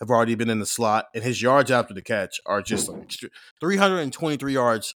have already been in the slot. And his yards after the catch are just like 323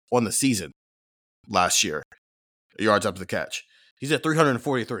 yards on the season last year. Yards after the catch. He's at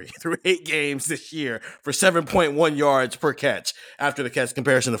 343 through 8 games this year for 7.1 yards per catch after the catch,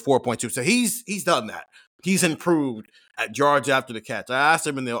 comparison to 4.2. So he's done that. He's improved at yards after the catch. I asked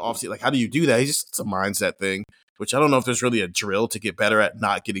him in the offseason, like, how do you do that? It's a mindset thing, which I don't know if there's really a drill to get better at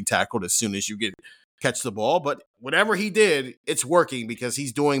not getting tackled as soon as you catch the ball. But whatever he did, it's working because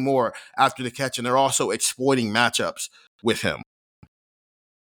he's doing more after the catch, and they're also exploiting matchups with him.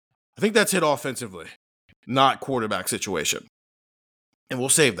 I think that's it offensively, not quarterback situation. And we'll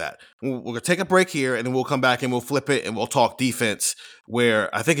save that. We're going to take a break here, and then we'll come back and we'll flip it and we'll talk defense,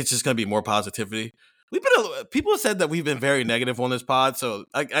 where I think it's just going to be more positivity. People have said that we've been very negative on this pod, so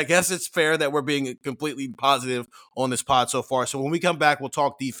I guess it's fair that we're being completely positive on this pod so far. So when we come back, we'll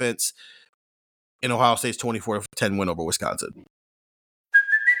talk defense in Ohio State's 24-10 win over Wisconsin.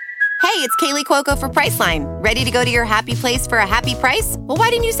 Hey, it's Kaylee Cuoco for Priceline. Ready to go to your happy place for a happy price? Well, why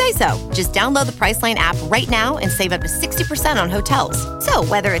didn't you say so? Just download the Priceline app right now and save up to 60% on hotels. So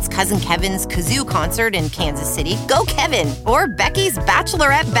whether it's Cousin Kevin's Kazoo Concert in Kansas City, go Kevin, or Becky's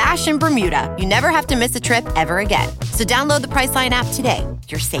Bachelorette Bash in Bermuda, you never have to miss a trip ever again. So download the Priceline app today.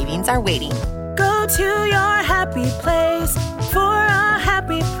 Your savings are waiting. Go to your happy place for a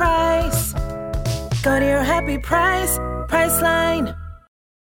happy price. Go to your happy price, Priceline.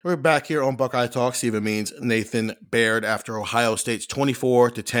 We're back here on Buckeye Talk. Stephen Means, Nathan Baird, after Ohio State's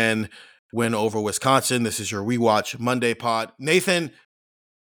 24-10 win over Wisconsin. This is your Rewatch Monday pod. Nathan,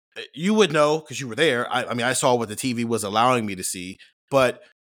 you would know because you were there. I saw what the TV was allowing me to see, but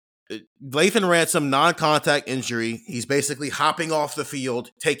Lathan Ransom, non-contact injury. He's basically hopping off the field,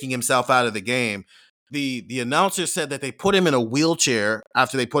 taking himself out of the game. The announcer said that they put him in a wheelchair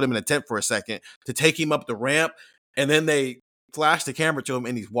after they put him in a tent for a second to take him up the ramp, and then they flash the camera to him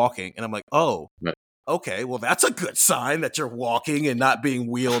and he's walking. And I'm like, oh, okay, well, that's a good sign that you're walking and not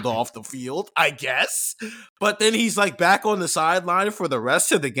being wheeled off the field, I guess. But then he's like back on the sideline for the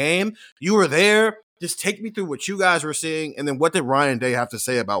rest of the game. You were there. Just take me through what you guys were seeing. And then what did Ryan Day have to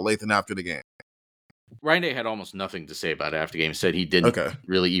say about Lathan after the game? Ryan Day had almost nothing to say about it after the game. He said he didn't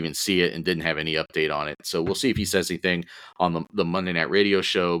really even see it and didn't have any update on it. So we'll see if he says anything on the Monday Night Radio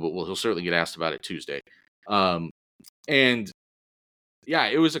show, but he'll certainly get asked about it Tuesday. And yeah,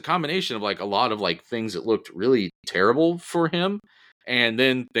 it was a combination of like a lot of like things that looked really terrible for him, and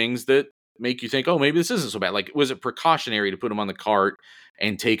then things that make you think, oh, maybe this isn't so bad. Like, was it precautionary to put him on the cart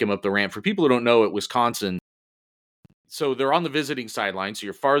and take him up the ramp? For people who don't know, at Wisconsin, so they're on the visiting sideline, so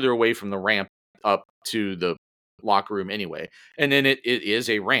you're farther away from the ramp up to the locker room anyway. And then it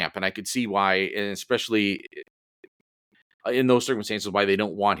is a ramp, and I could see why, and especially in those circumstances, why they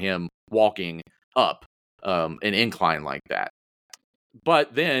don't want him walking up an incline like that.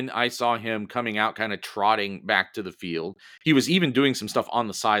 But then I saw him coming out, kind of trotting back to the field. He was even doing some stuff on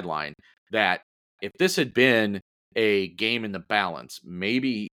the sideline that if this had been a game in the balance,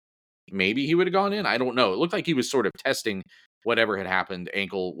 maybe he would have gone in. I don't know. It looked like he was sort of testing whatever had happened,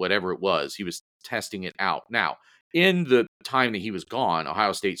 ankle, whatever it was. He was testing it out. Now, in the time that he was gone,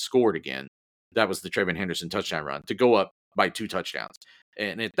 Ohio State scored again. That was the Trayvon Henderson touchdown run to go up by 2 touchdowns.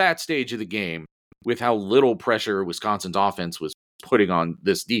 And at that stage of the game, with how little pressure Wisconsin's offense was putting on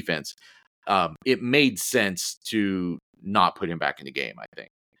this defense, it made sense to not put him back in the game, I think.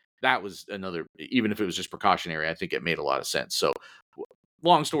 That was another, even if it was just precautionary, I think it made a lot of sense. So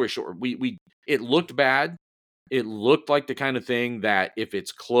long story short, it looked bad. It looked like the kind of thing that if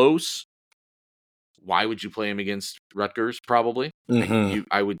it's close, why would you play him against Rutgers? Probably.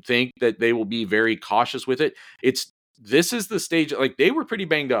 I would think that they will be very cautious with it. This is the stage, like they were pretty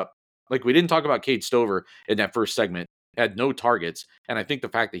banged up. Like we didn't talk about Cade Stover in that first segment, had no targets. And I think the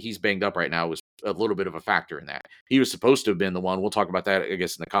fact that he's banged up right now was a little bit of a factor in that. He was supposed to have been the one, we'll talk about that, I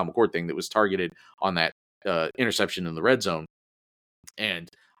guess, in the Kyle McCord thing, that was targeted on that interception in the red zone. And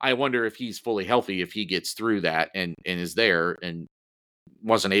I wonder if he's fully healthy, if he gets through that and is there, and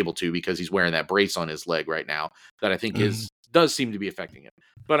wasn't able to because he's wearing that brace on his leg right now that I think does seem to be affecting him.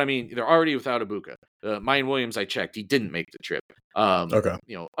 But I mean, they're already without Ibuka. Mayan Williams, I checked, he didn't make the trip. Okay.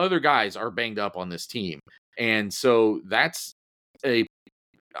 Other guys are banged up on this team. And so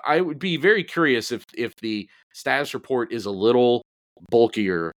I would be very curious if the status report is a little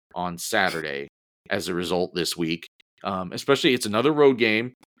bulkier on Saturday as a result this week. Especially it's another road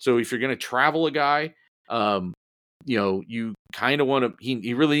game. So if you're going to travel a guy, you kind of want to,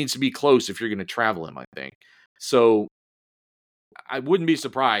 he really needs to be close if you're going to travel him, I think. So I wouldn't be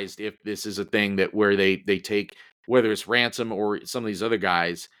surprised if this is a thing that where they take, whether it's Ransom or some of these other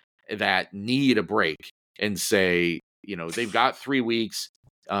guys that need a break and say, they've got 3 weeks.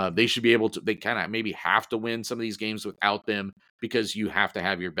 They should be able to, they kind of maybe have to win some of these games without them because you have to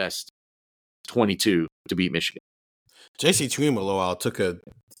have your best 22 to beat Michigan. JC Tuimoloau took a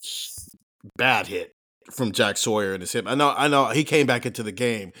bad hit from Jack Sawyer in his hip. I know he came back into the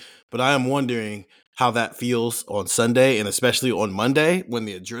game, but I am wondering how that feels on Sunday and especially on Monday when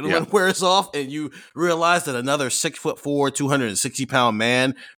the adrenaline wears off and you realize that another 6'4", 260-pound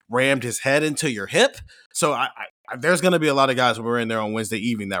man rammed his head into your hip. So there's going to be a lot of guys when we're in there on Wednesday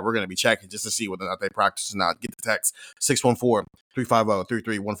evening that we're going to be checking just to see whether or not they practice or not. Get the text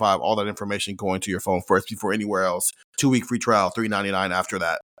 614-350-3315. All that information going to your phone first before anywhere else. 2-week free trial, $3.99 after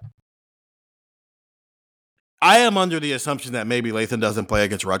that. I am under the assumption that maybe Lathan doesn't play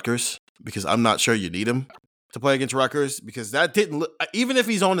against Rutgers because I'm not sure you need him to play against Rutgers because that didn't look, even if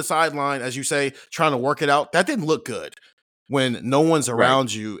he's on the sideline, as you say, trying to work it out, that didn't look good when no one's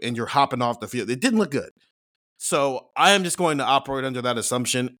around you and you're hopping off the field. It didn't look good. So I am just going to operate under that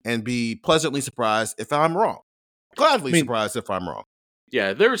assumption and be pleasantly surprised if I'm wrong. Gladly surprised if I'm wrong.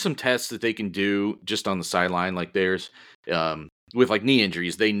 Yeah, there are some tests that they can do just on the sideline. Like there's with like knee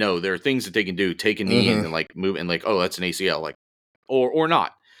injuries, they know there are things that they can do. Take a knee and like move and like, oh, that's an ACL, like or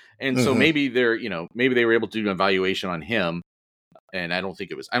not. And so maybe maybe they were able to do an evaluation on him. And I don't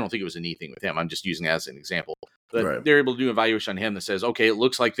think it was a knee thing with him. I'm just using that as an example. But they're able to do an evaluation on him that says, okay, it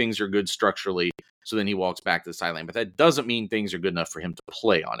looks like things are good structurally. So then he walks back to the sideline. But that doesn't mean things are good enough for him to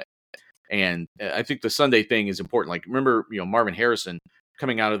play on it. And I think the Sunday thing is important. Like, remember, Marvin Harrison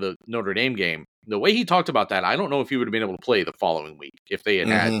coming out of the Notre Dame game, the way he talked about that, I don't know if he would have been able to play the following week if they had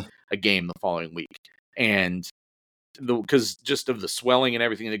had a game the following week. And because just of the swelling and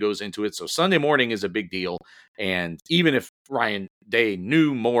everything that goes into it. So Sunday morning is a big deal. And even if Ryan Day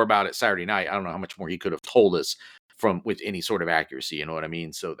knew more about it Saturday night, I don't know how much more he could have told us with any sort of accuracy. You know what I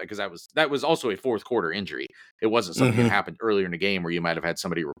mean? So because that was also a fourth quarter injury. It wasn't something that happened earlier in the game where you might have had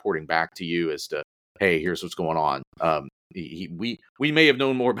somebody reporting back to you as to, hey, here's what's going on. We may have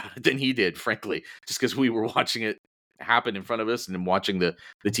known more about it than he did, frankly, just because we were watching it happen in front of us and then watching the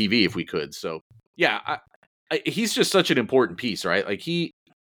TV if we could. So yeah, he's just such an important piece, right? Like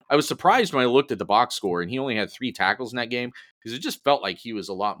I was surprised when I looked at the box score and he only had 3 tackles in that game because it just felt like he was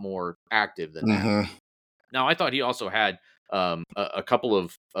a lot more active than that. Now, I thought he also had a couple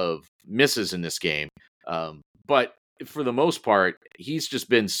of misses in this game. But for the most part, he's just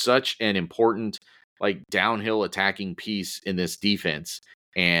been such an important downhill attacking piece in this defense.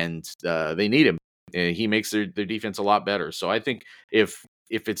 And they need him. He makes their defense a lot better. So I think if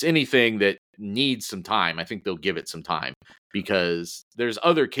it's anything that needs some time, I think they'll give it some time because there's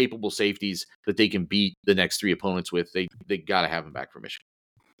other capable safeties that they can beat the next 3 opponents with. They got to have him back for Michigan.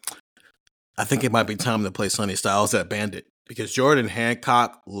 I think it might be time to play Sonny Styles at Bandit because Jordan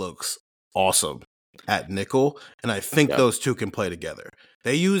Hancock looks awesome at nickel, and I think those two can play together.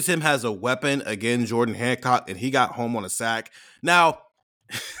 They used him as a weapon against Jordan Hancock, and he got home on a sack. Now,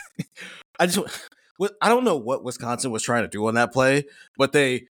 I don't know what Wisconsin was trying to do on that play, but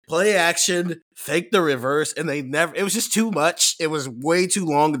they play action, fake the reverse, and it was just too much. It was way too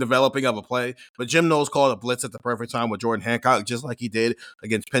long in developing of a play. But Jim Knowles called a blitz at the perfect time with Jordan Hancock, just like he did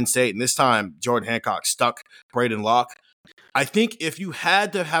against Penn State. And this time, Jordan Hancock stuck Braden Locke. I think if you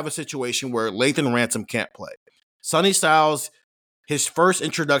had to have a situation where Lathan Ransom can't play, Sonny Styles, his first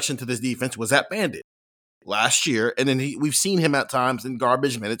introduction to this defense was at Bandit last year, and then we've seen him at times in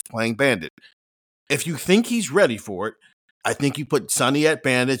garbage minutes playing Bandit. If you think he's ready for it, I think you put Sonny at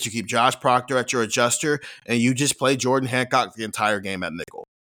Bandit, you keep Josh Proctor at your adjuster, and you just play Jordan Hancock the entire game at nickel.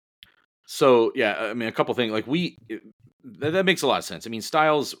 So, yeah, I mean, a couple things. Like, that makes a lot of sense. I mean,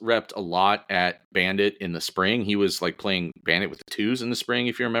 Styles repped a lot at Bandit in the spring. He was, like, playing Bandit with the twos in the spring,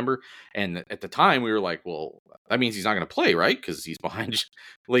 if you remember. And at the time, we were like, well, that means he's not going to play, right? Because he's behind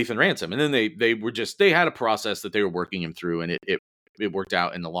Lathan Ransom. And then they had a process that they were working him through, and it worked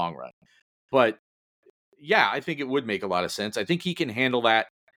out in the long run. But yeah, I think it would make a lot of sense. I think he can handle that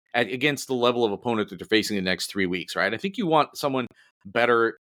against the level of opponent that they're facing the next 3 weeks, right? I think you want someone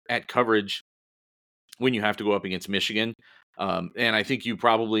better at coverage when you have to go up against Michigan. And I think you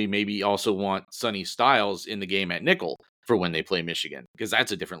probably maybe also want Sonny Styles in the game at nickel for when they play Michigan, because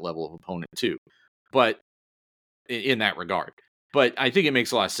that's a different level of opponent too. But in that regard. But I think it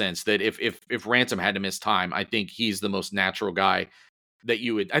makes a lot of sense that if Ransom had to miss time, I think he's the most natural guy that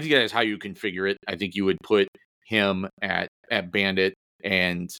you would. I think that's how you configure it. I think you would put him at Bandit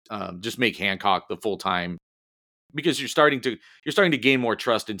and just make Hancock the full time, because you're starting to gain more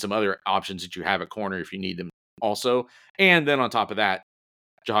trust in some other options that you have at corner if you need them also. And then on top of that,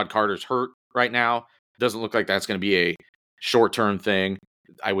 Jahad Carter's hurt right now. Doesn't look like that's going to be a short-term thing.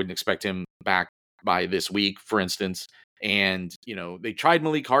 I wouldn't expect him back by this week, for instance. And, they tried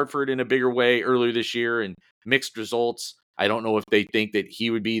Malik Hartford in a bigger way earlier this year and mixed results. I don't know if they think that he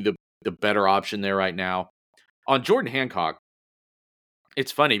would be the better option there right now. On Jordan Hancock,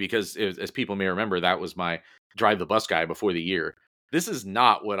 it's funny because, as people may remember, that was my drive the bus guy before the year. This is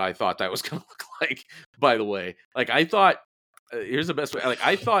not what I thought that was going to look like, by the way. Like, I thought, here's the best way. Like,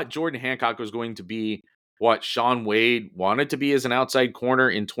 I thought Jordan Hancock was going to be what Shaun Wade wanted to be as an outside corner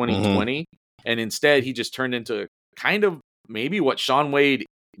in 2020. And instead, he just turned into kind of maybe what Shaun Wade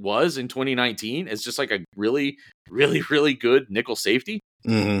was in 2019, as just like a really, really, really good nickel safety.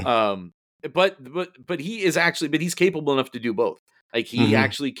 But he is actually, but he's capable enough to do both. Like, he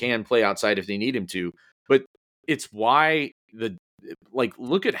actually can play outside if they need him to. But it's why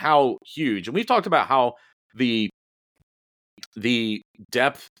look at how huge, and we've talked about how the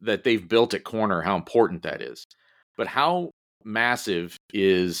depth that they've built at corner, how important that is. But how massive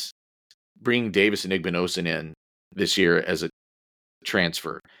is bringing Davis Igbinosun in this year as a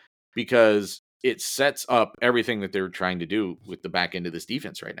transfer, because it sets up everything that they're trying to do with the back end of this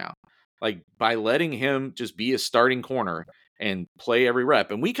defense right now. Like, by letting him just be a starting corner and play every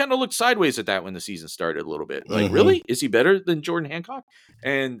rep. And we kind of looked sideways at that when the season started a little bit. Like, really? Is he better than Jordan Hancock?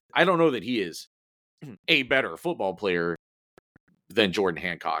 And I don't know that he is a better football player than Jordan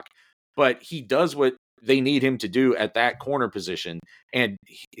Hancock, but he does what they need him to do at that corner position. And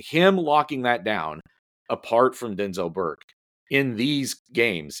him locking that down, apart from Denzel Burke, in these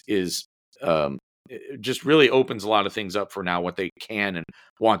games is it just really opens a lot of things up for now, what they can and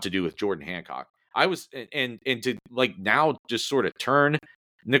want to do with Jordan Hancock. And to like now just sort of turn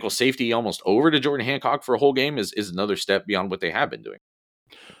nickel safety almost over to Jordan Hancock for a whole game is another step beyond what they have been doing.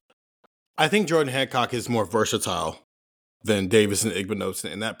 I think Jordan Hancock is more versatile than Davis and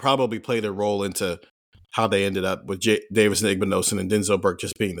Igbinosun, and that probably played a role into how they ended up with Davis and Igbinosun and Denzel Burke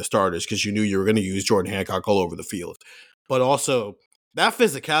just being the starters, because you knew you were going to use Jordan Hancock all over the field. But also that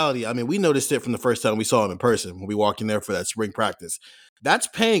physicality, I mean, we noticed it from the first time we saw him in person when we walked in there for that spring practice. That's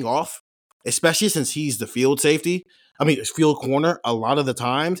paying off, especially since he's the field corner a lot of the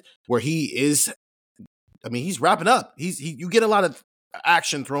times where he is. I mean, he's wrapping up. You get a lot of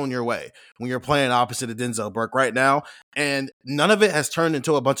action thrown your way when you're playing opposite of Denzel Burke right now, and none of it has turned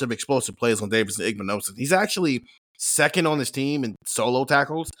into a bunch of explosive plays on Davis and Igbinosun. He's actually second on his team in solo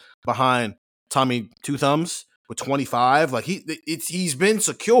tackles behind Tommy Two Thumbs with 25. Like, he's been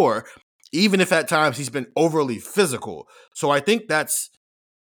secure, even if at times he's been overly physical. So I think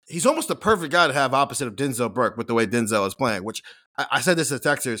he's almost the perfect guy to have opposite of Denzel Burke with the way Denzel is playing, which I said this to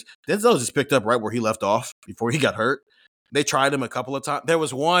Texers. Denzel just picked up right where he left off before he got hurt. They tried him a couple of times. There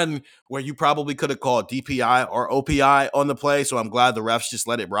was one where you probably could have called DPI or OPI on the play, so I'm glad the refs just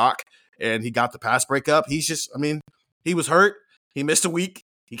let it rock, and he got the pass breakup. He was hurt. He missed a week.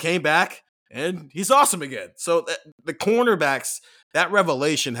 He came back, and he's awesome again. So the cornerbacks, that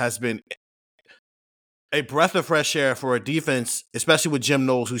revelation has been a breath of fresh air for a defense, especially with Jim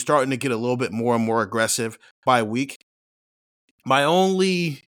Knowles, who's starting to get a little bit more and more aggressive by week. My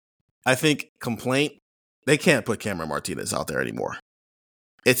only I think complaint, they can't put Cameron Martinez out there anymore.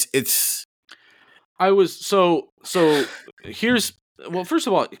 It's. I was so here's well, first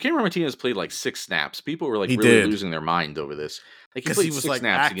of all, Cameron Martinez played like 6 snaps. People were like He really did. losing their mind over this. Like Because played he was 6 like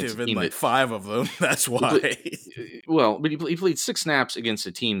snaps against active a in team like that 5 of them. That's why. well, but he played 6 snaps against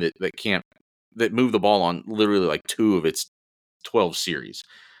a team that moved the ball on literally like 2 of its 12 series.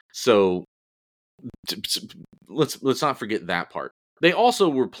 So let's not forget that part. They also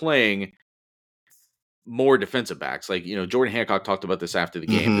were playing more defensive backs. Like, Jordan Hancock talked about this after the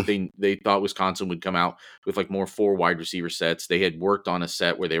game, that they thought Wisconsin would come out with like more 4 wide receiver sets. They had worked on a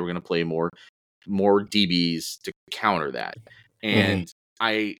set where they were going to play more DBs to counter that. And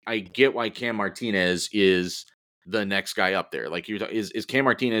I get why Cam Martinez is the next guy up there. Like, is Cam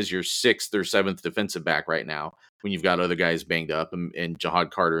Martinez your 6th or 7th defensive back right now when you've got other guys banged up and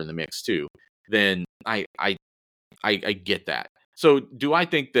Jahad Carter in the mix too? Then I get that. So do I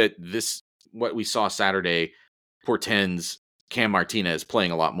think that what we saw Saturday portends Cam Martinez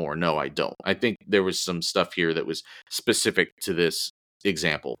playing a lot more? No, I don't. I think there was some stuff here that was specific to this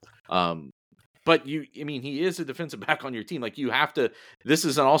example. But he is a defensive back on your team. Like, you have to. This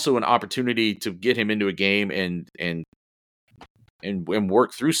is also an opportunity to get him into a game and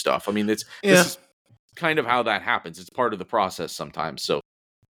work through stuff. I mean, this is kind of how that happens. It's part of the process sometimes. So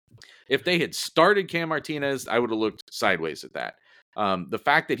if they had started Cam Martinez, I would have looked sideways at that. The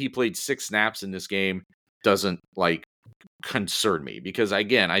fact that he played 6 snaps in this game doesn't concern me, because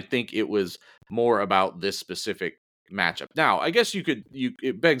again, I think it was more about this specific matchup. Now, I guess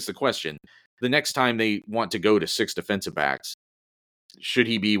it begs the question: the next time they want to go to 6 defensive backs, should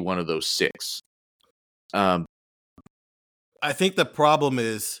he be one of those 6? I think the problem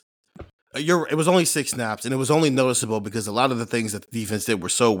is it was only 6 snaps, and it was only noticeable because a lot of the things that the defense did were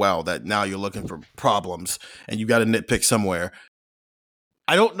so well that now you're looking for problems and you got to nitpick somewhere.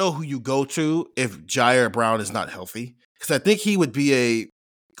 I don't know who you go to if Jair Brown is not healthy, because I think he would be a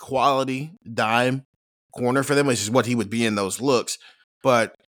quality dime corner for them, which is what he would be in those looks.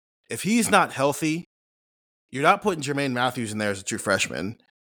 But if he's not healthy, you're not putting Jermaine Matthews in there as a true freshman.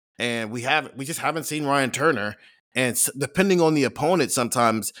 And we just haven't seen Ryan Turner. And depending on the opponent,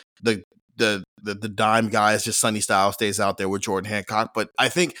 sometimes the dime guy is just Sonny Styles stays out there with Jordan Hancock. But I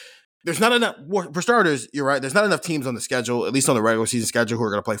think there's not enough, for starters, you're right, there's not enough teams on the schedule, at least on the regular season schedule, who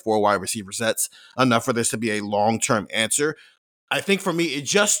are going to play 4 wide receiver sets, enough for this to be a long-term answer. I think for me, it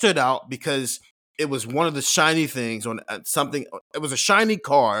just stood out because it was one of the shiny things on something. It was a shiny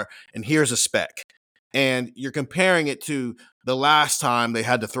car, and here's a speck. And you're comparing it to the last time they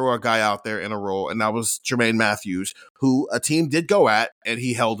had to throw a guy out there in a role, and that was Jermaine Matthews, who a team did go at, and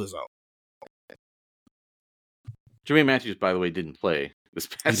he held his own. Jermaine Matthews, by the way, didn't play this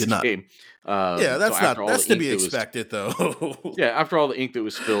past game. That's to be expected, though. Yeah, after all the ink that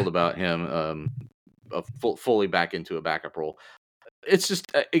was spilled about him, fully back into a backup role. It's just,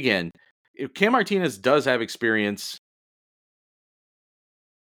 again, if Cam Martinez does have experience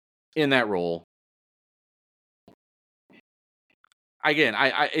in that role, again,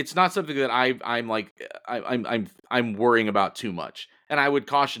 it's not something that I'm worrying about too much. And I would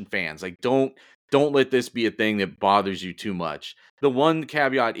caution fans, like, don't let this be a thing that bothers you too much. The one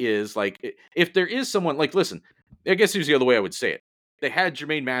caveat is, like, if there is someone, like, listen, I guess here's the other way I would say it. They had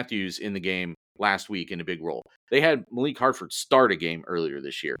Jermaine Matthews in the game last week in a big role. They had Malik Hartford start a game earlier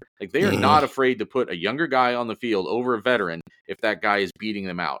this year. Like, they are not afraid to put a younger guy on the field over a veteran if that guy is beating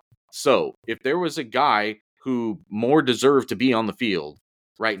them out. So if there was a guy who more deserved to be on the field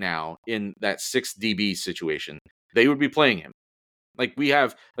right now in that 6th DB situation, they would be playing him. Like, we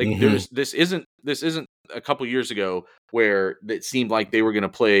have, like, this isn't a couple years ago where it seemed like they were going to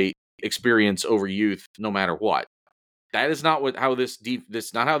play experience over youth no matter what. That is not how this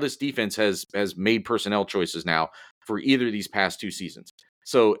defense has made personnel choices now for either of these past 2 seasons.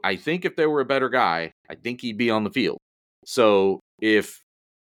 So I think if there were a better guy, I think he'd be on the field. So if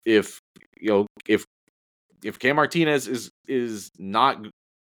Cam Martinez is not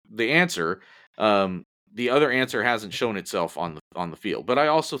the answer, the other answer hasn't shown itself on the field. But I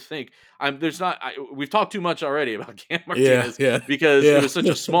also think we've talked too much already about Cam Martinez because it was such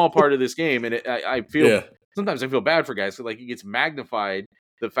a small part of this game, and I feel sometimes I feel bad for guys. So, like, it gets magnified,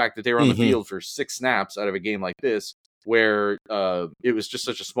 the fact that they were on the field for 6 snaps out of a game like this, where it was just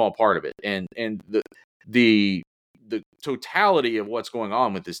such a small part of it, and the totality of what's going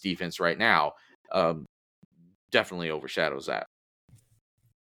on with this defense right now definitely overshadows that.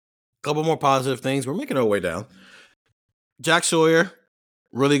 Couple more positive things. We're making our way down. Jack Sawyer,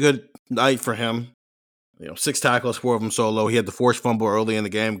 really good night for him. 6 tackles, 4 of them solo. He had the forced fumble early in the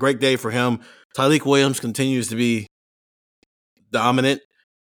game. Great day for him. Tyleik Williams continues to be dominant.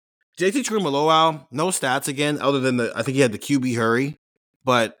 JT Tuimoloau, no stats again, other than I think he had the QB hurry,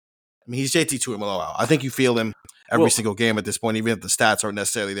 but I mean, he's JT Tuimoloau. I think you feel him every single game at this point, even if the stats aren't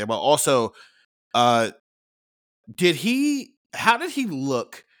necessarily there. But also, how did he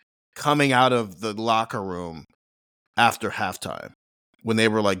look coming out of the locker room after halftime when they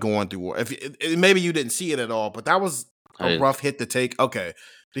were like going through war? Maybe you didn't see it at all, but that was a rough hit to take. Okay,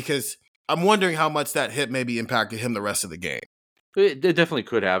 because I'm wondering how much that hit maybe impacted him the rest of the game. It definitely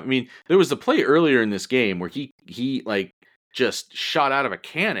could have. I mean, there was a play earlier in this game where he like just shot out of a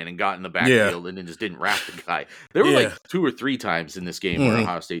cannon and got in the backfield and then just didn't wrap the guy. There were like 2 or 3 times in this game where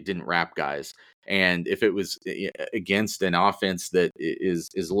Ohio State didn't wrap guys. And if it was against an offense that is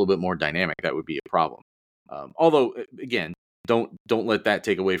a little bit more dynamic, that would be a problem. Although, again, don't let that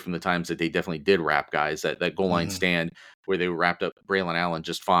take away from the times that they definitely did wrap guys. That goal line stand where they wrapped up Braylon Allen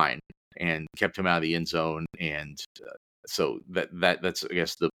just fine and kept him out of the end zone. And so that's I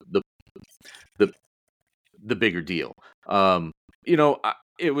guess the bigger deal.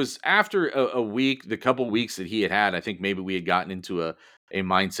 It was after a week, the couple weeks that he had. I think maybe we had gotten into a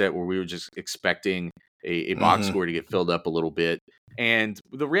mindset where we were just expecting a box score to get filled up a little bit. And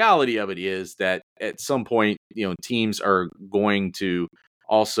the reality of it is that at some point, teams are going to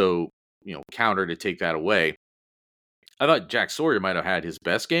also, counter to take that away. I thought Jack Sawyer might have had his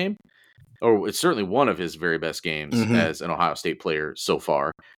best game, or it's certainly one of his very best games as an Ohio State player so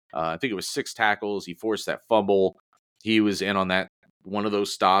far. I think it was 6 tackles. He forced that fumble. He was in on that one of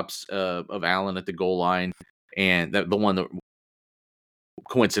those stops of Allen at the goal line, and the one that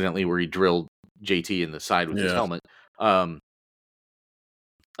coincidentally where he drilled JT in the side with his helmet.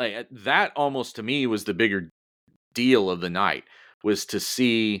 That almost to me was the bigger deal of the night, was to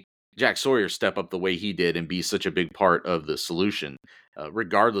see Jack Sawyer step up the way he did and be such a big part of the solution,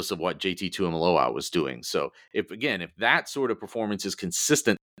 regardless of what JT Tuimoloau was doing. So if that sort of performance is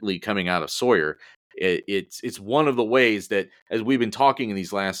consistently coming out of Sawyer, it's one of the ways that, as we've been talking in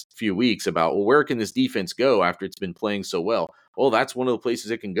these last few weeks about, well, where can this defense go after it's been playing so well? Well, that's one of the places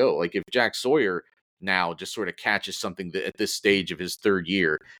it can go. Like if Jack Sawyer now just sort of catches something at this stage of his 3rd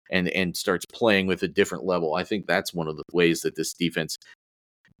year and starts playing with a different level, I think that's one of the ways that this defense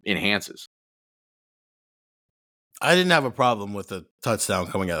enhances. I didn't have a problem with a touchdown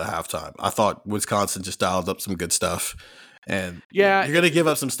coming out of halftime. I thought Wisconsin just dialed up some good stuff. And you're going to give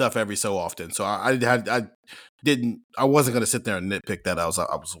up some stuff every so often. So I wasn't going to sit there and nitpick that. I was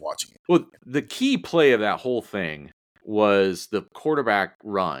watching it. Well, the key play of that whole thing was the quarterback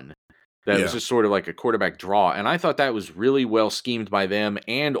run. That was just sort of like a quarterback draw. And I thought that was really well schemed by them,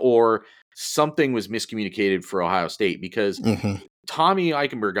 and or something was miscommunicated for Ohio State, because Tommy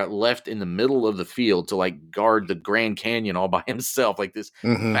Eichenberg got left in the middle of the field to like guard the Grand Canyon all by himself, like this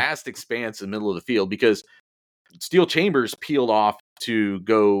vast expanse in the middle of the field, because Steel Chambers peeled off to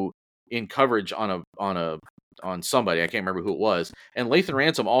go in coverage on somebody. I can't remember who it was. And Lathan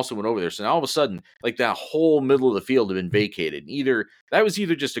Ransom also went over there. So now all of a sudden, like that whole middle of the field had been vacated. That was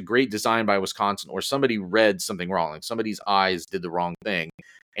either just a great design by Wisconsin, or somebody read something wrong. Like somebody's eyes did the wrong thing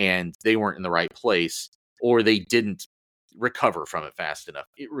and they weren't in the right place, or they didn't recover from it fast enough.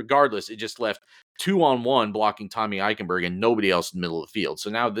 Regardless, it just left 2-on-1 blocking Tommy Eichenberg and nobody else in the middle of the field. So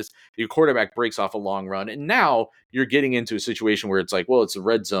now your quarterback breaks off a long run, and now you're getting into a situation where it's like, well, it's a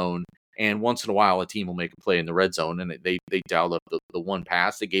red zone, and once in a while a team will make a play in the red zone, and they dialed up the one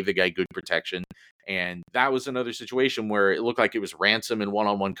pass. They gave the guy good protection, and that was another situation where it looked like it was Ransom in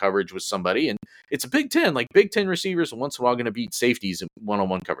one-on-one coverage with somebody, and it's a Big Ten. Like Big Ten receivers once in a while going to beat safeties in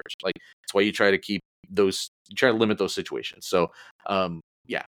one-on-one coverage. Like that's why you try to limit those situations. So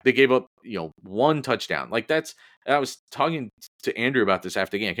they gave up, one touchdown. Like I was talking to Andrew about this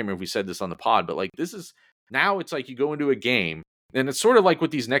after the game. I can't remember if we said this on the pod, but like now it's like you go into a game, and it's sort of like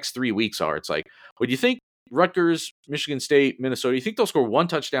what these next 3 weeks are. It's like, what do you think? Rutgers, Michigan State, Minnesota, you think they'll score 1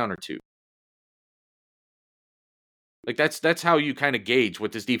 touchdown or 2? Like that's how you kind of gauge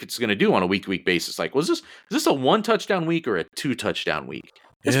what this defense is going to do on a week-to-week basis. Like, is this a 1 touchdown week or a 2 touchdown week?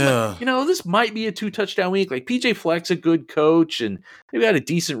 This might be a 2 touchdown week. Like PJ Fleck's a good coach, and they've got a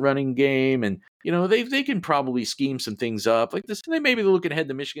decent running game, and they can probably scheme some things up. Like this, maybe they're looking ahead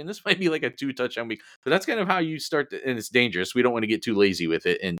to Michigan. This might be like a 2 touchdown week, but that's kind of how you start. And it's dangerous. We don't want to get too lazy with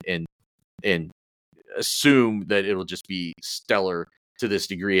it and assume that it'll just be stellar to this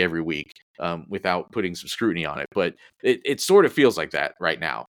degree every week without putting some scrutiny on it. But it sort of feels like that right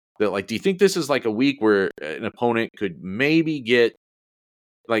now. That like, do you think this is like a week where an opponent could maybe get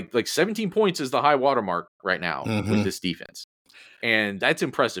like 17 points is the high watermark right now with this defense? And that's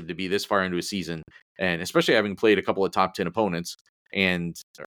impressive to be this far into a season, and especially having played a couple of top 10 opponents, and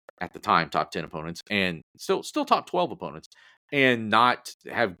at the time top 10 opponents, and still top 12 opponents, and not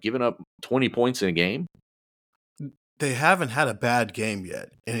have given up 20 points in a game? They haven't had a bad game yet.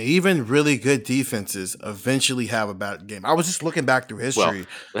 And even really good defenses eventually have a bad game. I was just looking back through history.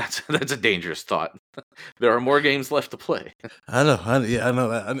 Well, that's a dangerous thought. There are more games left to play. I know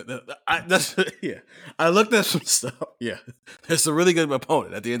that. I looked at some stuff. Yeah. There's a really good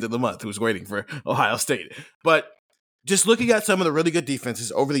opponent at the end of the month who's waiting for Ohio State. But just looking at some of the really good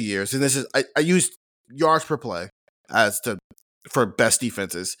defenses over the years, and this is I used yards per play for best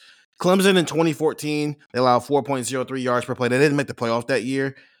defenses. Clemson in 2014, they allowed 4.03 yards per play. They didn't make the playoff that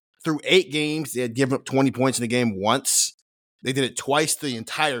year. Through 8 games, they had given up 20 points in the game once. They did it twice the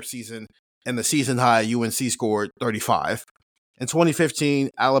entire season, and the season high, UNC scored 35. In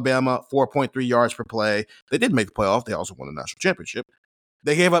 2015, Alabama, 4.3 yards per play. They did make the playoff. They also won the national championship.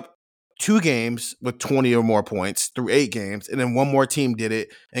 They gave up 2 games with 20 or more points through 8 games, and then one more team did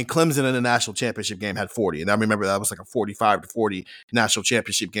it, and Clemson in the national championship game had 40. And I remember that was like a 45-40 national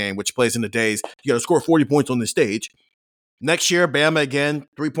championship game, which plays in the days you got to score 40 points on the stage. Next year, Bama again,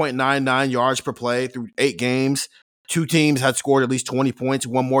 3.99 yards per play through 8 games. 2 teams had scored at least 20 points.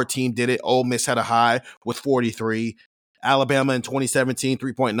 One more team did it. Ole Miss had a high with 43. Alabama in 2017,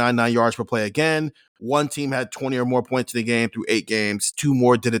 3.99 yards per play again. 1 team had 20 or more points in the game through 8 games. 2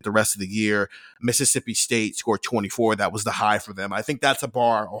 more did it the rest of the year. Mississippi State scored 24. That was the high for them. I think that's a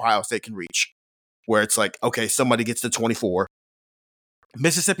bar Ohio State can reach, where it's like, okay, somebody gets to 24.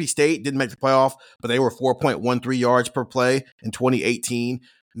 Mississippi State didn't make the playoff, but they were 4.13 yards per play in 2018.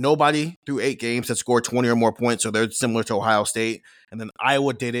 Nobody through 8 games had scored 20 or more points, so they're similar to Ohio State. And then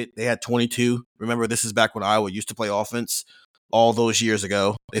Iowa did it. They had 22. Remember, this is back when Iowa used to play offense all those years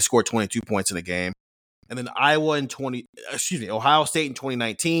ago. They scored 22 points in a game. And then Ohio State in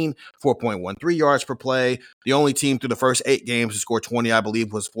 2019, 4.13 yards per play. The only team through the first 8 games to score 20, I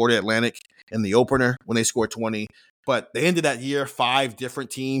believe, was Florida Atlantic in the opener when they scored 20. But they ended that year, 5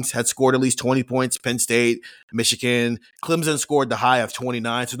 different teams had scored at least 20 points. Penn State, Michigan, Clemson scored the high of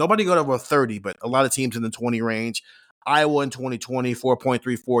 29. So nobody got over 30, but a lot of teams in the 20 range. Iowa in 2020,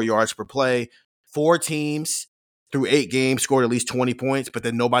 4.34 yards per play. 4 teams through 8 games scored at least 20 points, but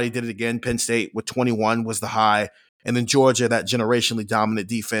then nobody did it again. Penn State with 21 was the high. And then Georgia, that generationally dominant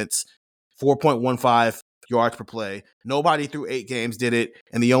defense, 4.15 yards per play. Nobody through 8 games did it,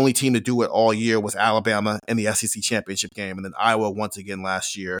 and the only team to do it all year was Alabama in the SEC championship game, and then Iowa once again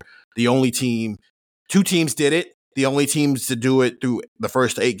last year. The only team, 2 teams did it. The only teams to do it through the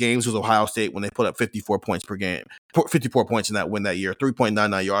first 8 games was Ohio State when they put up 54 points per game, 54 points in that win that year,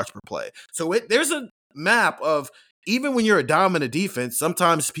 3.99 yards per play. So there's a map of even when you're a dominant defense,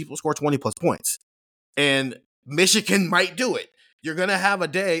 sometimes people score 20 plus points, and Michigan might do it. You're going to have a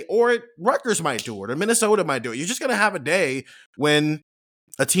day, or Rutgers might do it, or Minnesota might do it. You're just going to have a day when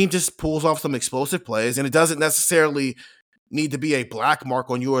a team just pulls off some explosive plays, and it doesn't necessarily need to be a black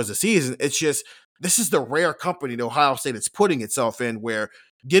mark on you as a season. It's just, this is the rare company that Ohio State is putting itself in, where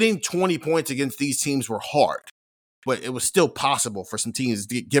getting 20 points against these teams were hard, but it was still possible for some teams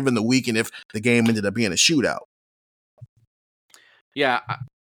given the week and if the game ended up being a shootout. Yeah,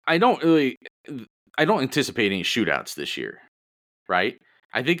 I don't anticipate any shootouts this year. Right?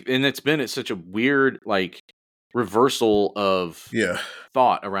 I think, and it's such a weird, like, reversal of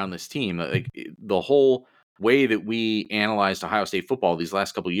thought around this team. Like, the whole way that we analyzed Ohio State football these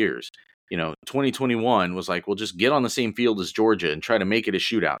last couple of years, 2021 was like, well, just get on the same field as Georgia and try to make it a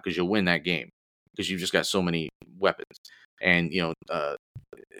shootout because you'll win that game because you've just got so many weapons. And,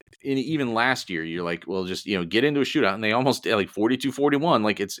 even last year, you're like, well, just, get into a shootout, and they almost like 42-41.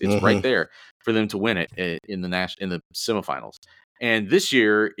 Like, it's right there for them to win it in the semifinals. And this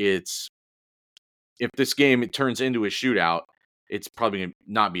year, if this game turns into a shootout, it's probably going to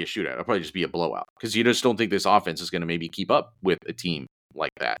not be a shootout. It'll probably just be a blowout because you just don't think this offense is going to maybe keep up with a team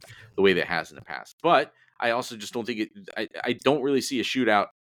like that the way that it has in the past. But I also just don't think I don't really see a shootout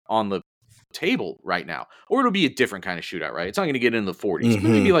on the table right now, or it'll be a different kind of shootout, right? It's not going to get in the 40s, but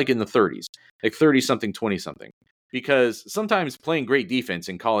maybe like in the 30s, like 30-something, 20-something. Because sometimes playing great defense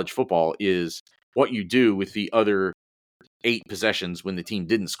in college football is what you do with the other 8 possessions when the team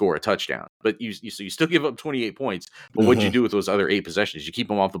didn't score a touchdown, but you still give up 28 points. But what you do with those other 8 possessions, you keep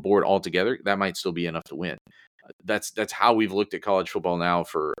them off the board altogether. That might still be enough to win. That's how we've looked at college football now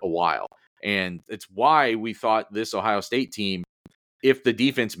for a while, and it's why we thought this Ohio State team, if the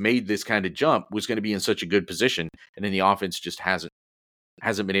defense made this kind of jump, was going to be in such a good position, and then the offense just hasn't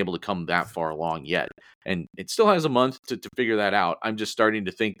been able to come that far along yet. And it still has a month to figure that out. I'm just starting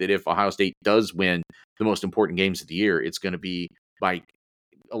to think that if Ohio State does win the most important games of the year, it's going to be by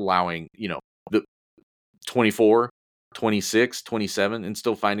allowing, the 24, 26, 27, and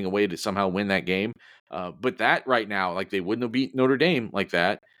still finding a way to somehow win that game. But that right now, like, they wouldn't have beat Notre Dame like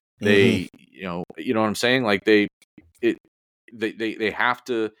that. They, you know what I'm saying? Like, they have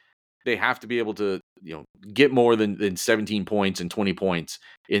to be able to, get more than 17 points and 20 points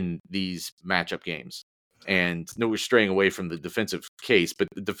in these matchup games. And no, we're straying away from the defensive case, but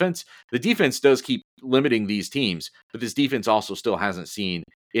the defense does keep limiting these teams, but this defense also still hasn't seen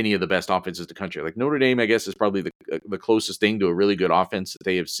any of the best offenses in the country. Like Notre Dame, I guess, is probably the closest thing to a really good offense that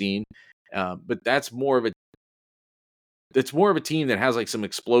they have seen. But that's more of a team that has like some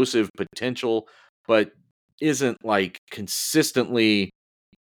explosive potential, but isn't like consistently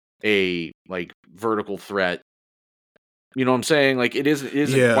a like vertical threat. You know what I'm saying? Like it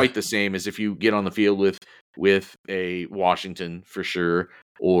isn't quite the same as if you get on the field with a Washington for sure,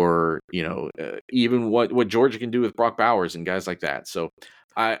 or even what Georgia can do with Brock Bowers and guys like that. So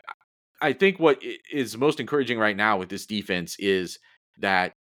I think what is most encouraging right now with this defense is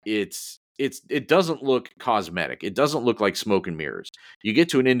that it doesn't look cosmetic. It doesn't look like smoke and mirrors. You get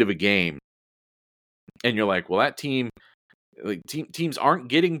to an end of a game and you're like, well, that team, like teams aren't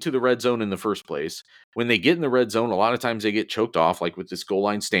getting to the red zone in the first place. When they get in the red zone, a lot of times they get choked off, like with this goal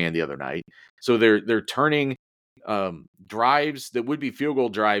line stand the other night. So they're turning drives that would be field goal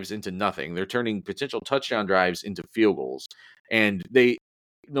drives into nothing. They're turning potential touchdown drives into field goals. And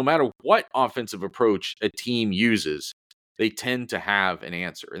no matter what offensive approach a team uses, they tend to have an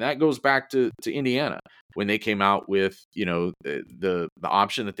answer. And that goes back to Indiana when they came out with, the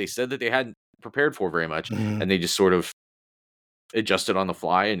option that they said that they hadn't prepared for very much. And they just sort of adjusted on the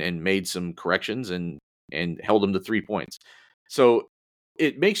fly and made some corrections and held them to 3 points. So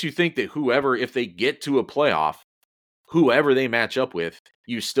it makes you think that if they get to a playoff, whoever they match up with,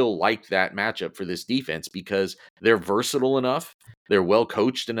 you still like that matchup for this defense because they're versatile enough, they're well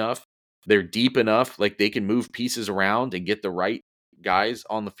coached enough, they're deep enough, like they can move pieces around and get the right guys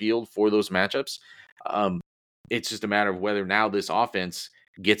on the field for those matchups. It's just a matter of whether now this offense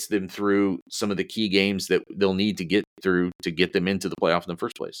gets them through some of the key games that they'll need to get through to get them into the playoff in the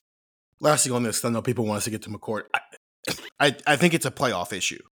first place. Last thing on this, I know people want us to get to McCourt. I think it's a playoff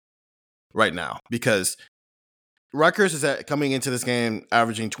issue right now because Rutgers is coming into this game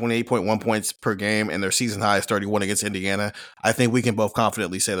averaging 28.1 points per game, and their season high is 31 against Indiana. I think we can both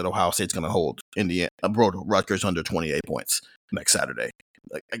confidently say that Ohio State's going to hold Rutgers under 28 points next Saturday.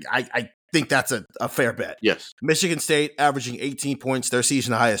 I think that's a fair bet. Yes. Michigan State averaging 18 points. Their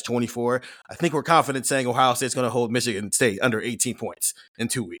season high is 24. I think we're confident saying Ohio State's going to hold Michigan State under 18 points in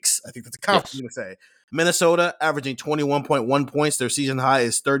 2 weeks. I think that's a confident thing to say. Minnesota averaging 21.1 points. Their season high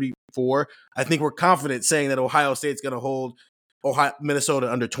is 34. I think we're confident saying that Ohio State's going to hold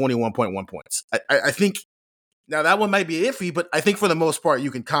Minnesota under 21.1 points. I think now that one might be iffy, but I think for the most part, you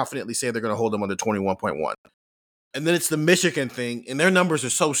can confidently say they're going to hold them under 21.1. And then it's the Michigan thing, and their numbers are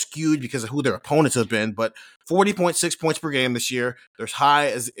so skewed because of who their opponents have been, but 40.6 points per game this year. Their high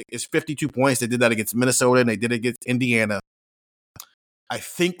is 52 points. They did that against Minnesota, and they did it against Indiana. I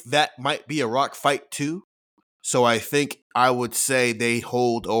think that might be a rock fight too. So I think I would say they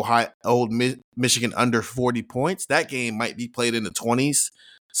hold Michigan under 40 points. That game might be played in the 20s,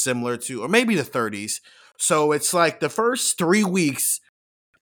 similar to, or maybe the 30s. So it's like the first 3 weeks,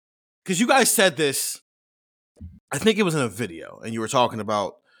 because you guys said this, I think it was in a video, and you were talking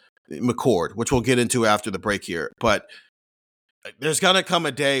about McCord, which we'll get into after the break here. But there's going to come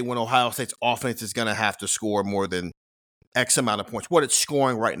a day when Ohio State's offense is going to have to score more than X amount of points, what it's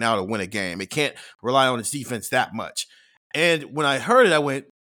scoring right now to win a game. It can't rely on its defense that much. And when I heard it, I went,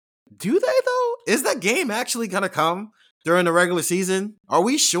 do they though? Is that game actually going to come during the regular season? Are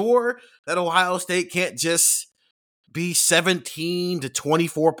we sure that Ohio State can't just be 17 to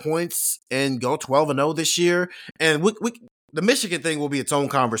 24 points and go 12-0 this year? And the Michigan thing will be its own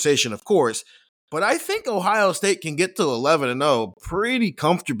conversation, of course, but I think Ohio State can get to 11-0 pretty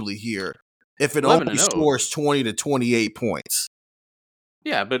comfortably here if it only scores 20 to 28 points.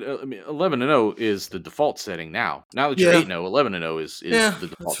 Yeah, but 11-0 is the default setting now. Now that you're 8-0, 11-0 is the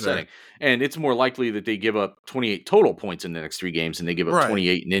default setting. And it's more likely that they give up 28 total points in the next 3 games and they give up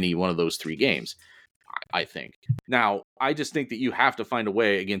 28 in any one of those 3 games, I think. Now, I just think that you have to find a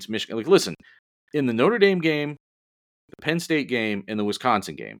way against Michigan. Like, listen, in the Notre Dame game, the Penn State game, and the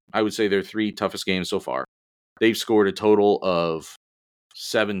Wisconsin game, I would say they're 3 toughest games so far. They've scored a total of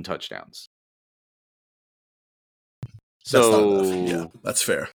 7 touchdowns. So that's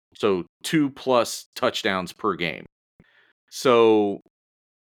fair. So 2+ touchdowns per game. So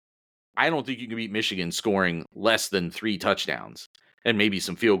I don't think you can beat Michigan scoring less than 3 touchdowns and maybe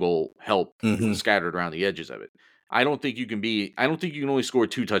some field goal help scattered around the edges of it. I don't think you can only score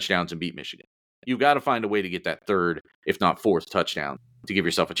 2 touchdowns and beat Michigan. You've got to find a way to get that 3rd, if not 4th touchdown to give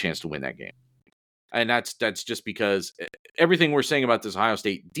yourself a chance to win that game. And that's just because everything we're saying about this Ohio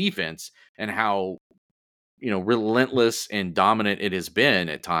State defense and how, relentless and dominant it has been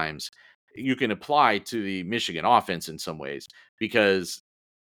at times, you can apply to the Michigan offense in some ways, because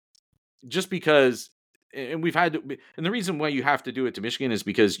and we've had to, and the reason why you have to do it to Michigan is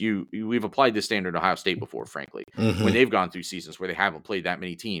because we've applied this standard to Ohio State before, frankly, when they've gone through seasons where they haven't played that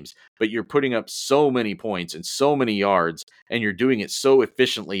many teams, but you're putting up so many points and so many yards, and you're doing it so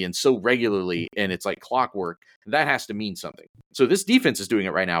efficiently and so regularly, and it's like clockwork. That has to mean something. So this defense is doing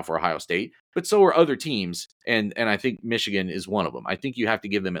it right now for Ohio State, but so are other teams, and I think Michigan is one of them. I think you have to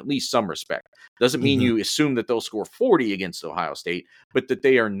give them at least some respect. Doesn't mean you assume that they'll score 40 against Ohio State, but that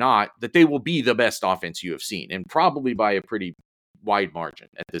they will be the best offense you have seen, and probably by a pretty wide margin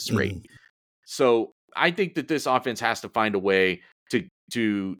at this rate. So I think that this offense has to find a way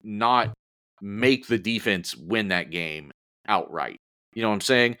to not make the defense win that game outright. You know what I'm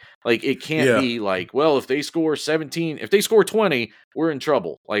saying? Like, it can't be like, well, if they score 17, if they score 20, we're in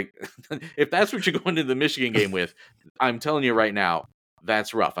trouble. Like, if that's what you're going into the Michigan game with, I'm telling you right now,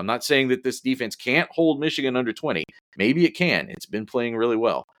 that's rough. I'm not saying that this defense can't hold Michigan under 20. Maybe it can. It's been playing really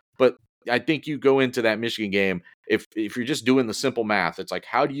well. But I think you go into that Michigan game, if you're just doing the simple math, it's like,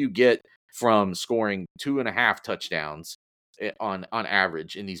 how do you get from scoring 2.5 touchdowns on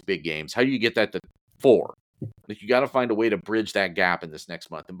average in these big games? How do you get that to 4? Like, you got to find a way to bridge that gap in this next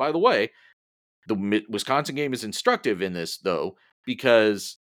month. And by the way, the Wisconsin game is instructive in this, though,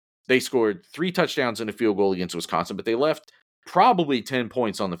 because they scored 3 touchdowns and a field goal against Wisconsin, but they left probably 10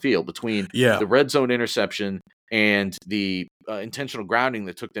 points on the field between the red zone interception and the intentional grounding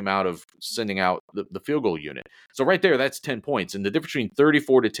that took them out of sending out the field goal unit. So right there, that's 10 points. And the difference between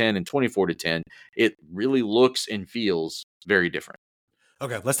 34-10 and 24-10, it really looks and feels very different.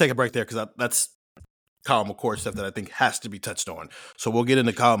 Okay, let's take a break there, because that's Kyle McCord stuff that I think has to be touched on. So we'll get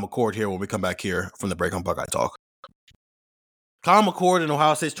into Kyle McCord here when we come back here from the break on Buckeye Talk. Kyle McCord and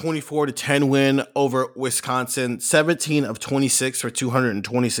Ohio State's 24-10 win over Wisconsin, 17 of 26 for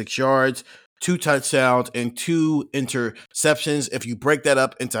 226 yards, 2 touchdowns, and 2 interceptions. If you break that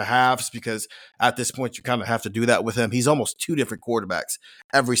up into halves, because at this point you kind of have to do that with him, he's almost 2 different quarterbacks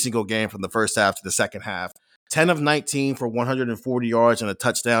every single game from the first half to the second half. 10 of 19 for 140 yards and a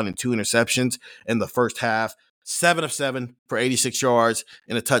touchdown and 2 interceptions in the first half. 7 of 7 for 86 yards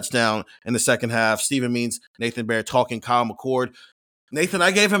and a touchdown in the second half. Stephen Means, Nathan Baird talking Kyle McCord. Nathan,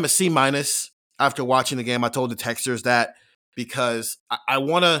 I gave him a C- after watching the game. I told the texters that because I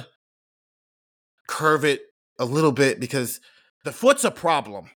want to curve it a little bit, because the foot's a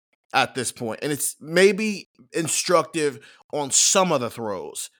problem at this point, and it's maybe instructive on some of the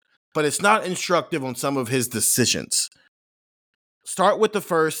throws, but it's not instructive on some of his decisions. Start with the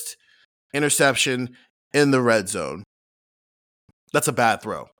first interception in the red zone. That's a bad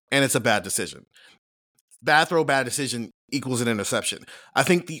throw, and it's a bad decision. Bad throw, bad decision equals an interception. I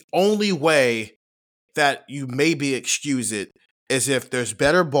think the only way that you maybe excuse it is if there's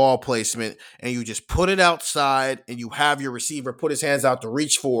better ball placement and you just put it outside and you have your receiver put his hands out to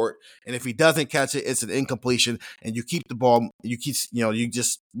reach for it. And if he doesn't catch it, it's an incompletion and you keep the ball, you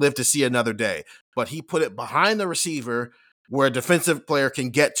just live to see another day. But he put it behind the receiver where a defensive player can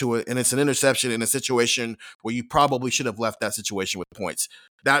get to it, and it's an interception in a situation where you probably should have left that situation with points.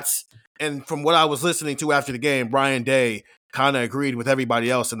 And from what I was listening to after the game, Brian Day kind of agreed with everybody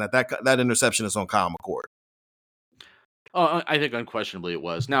else in that interception is on Kyle McCord. I think unquestionably it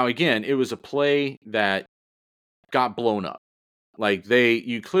was. Now, again, it was a play that got blown up. Like,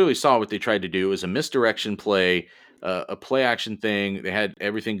 you clearly saw what they tried to do. It was a misdirection play, a play action thing. They had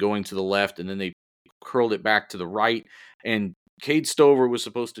everything going to the left, and then they curled it back to the right. And Cade Stover was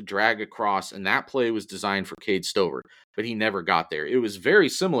supposed to drag across, and that play was designed for Cade Stover, but he never got there. It was very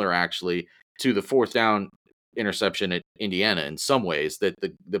similar, actually, to the 4th down interception at Indiana in some ways, that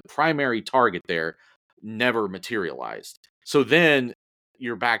the primary target there never materialized. So then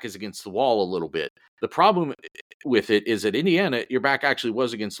your back is against the wall a little bit. The problem with it is at Indiana, your back actually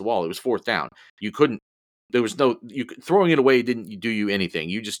was against the wall. It was 4th down. Throwing it away didn't do you anything.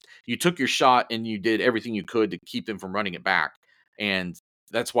 You took your shot and you did everything you could to keep them from running it back. And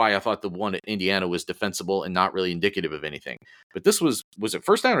that's why I thought the one at Indiana was defensible and not really indicative of anything. But this was it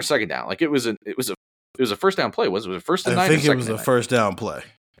first down or second down? Like, it was a first down play. Was it a first and 9? I think it was a first down play.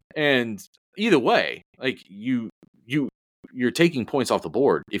 And either way, like, you're taking points off the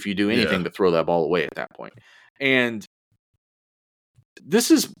board if you do anything to throw that ball away at that point. And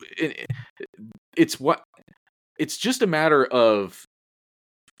this is it's just a matter of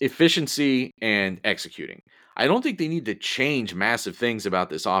efficiency and executing. I don't think they need to change massive things about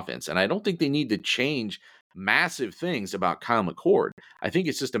this offense, and I don't think they need to change massive things about Kyle McCord. I think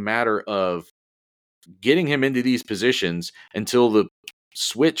it's just a matter of getting him into these positions until the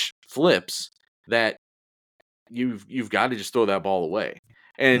switch flips that you've got to just throw that ball away.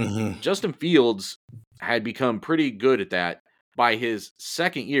 And Justin Fields had become pretty good at that by his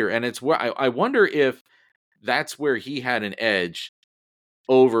second year. And it's where I wonder if that's where he had an edge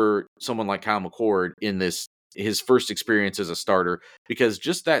over someone like Kyle McCord in his first experience as a starter, because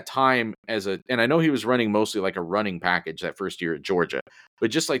just that time and I know he was running mostly like a running package that first year at Georgia,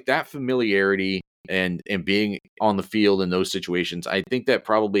 but just like that familiarity and being on the field in those situations, I think that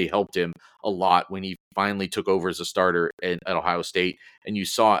probably helped him a lot when he finally took over as a starter at Ohio State, and you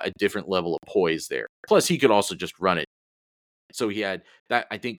saw a different level of poise there. Plus, he could also just run it. So he had that,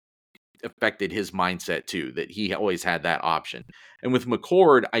 I think, affected his mindset too, that he always had that option. And with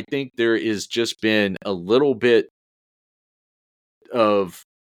McCord, I think there is just been a little bit of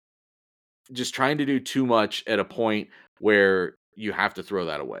just trying to do too much at a point where you have to throw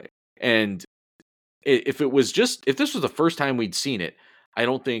that away. And if this was the first time we'd seen it, I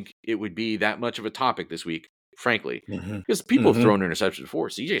don't think it would be that much of a topic this week, frankly, because people have thrown interceptions before.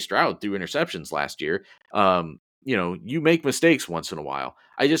 CJ Stroud threw interceptions last year. You make mistakes once in a while.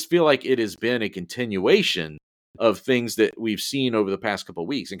 I just feel like it has been a continuation of things that we've seen over the past couple of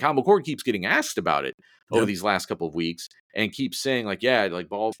weeks. And Kyle McCord keeps getting asked about it over these last couple of weeks and keeps saying like, yeah, like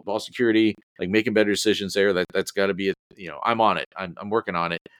ball security, like making better decisions there. That's got to be, I'm on it. I'm working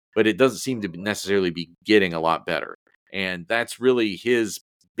on it, but it doesn't seem to necessarily be getting a lot better. And that's really his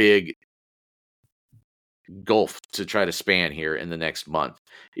big gulf to try to span here in the next month,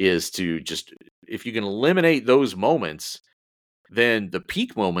 is to just, if you can eliminate those moments, then the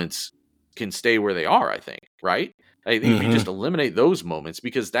peak moments can stay where they are, I think, right? I think if you just eliminate those moments,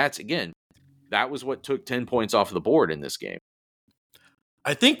 because that was what took 10 points off the board in this game.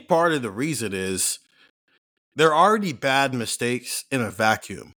 I think part of the reason is they're already bad mistakes in a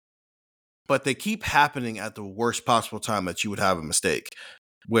vacuum, but they keep happening at the worst possible time that you would have a mistake,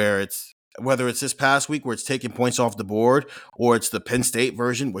 whether it's this past week where it's taking points off the board, or it's the Penn State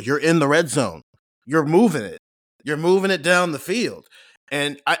version where you're in the red zone. You're moving it down the field.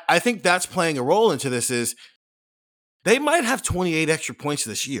 And I think that's playing a role into this. Is they might have 28 extra points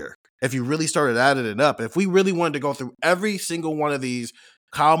this year if you really started adding it up. If we really wanted to go through every single one of these,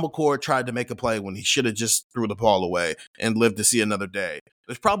 Kyle McCord tried to make a play when he should have just threw the ball away and lived to see another day.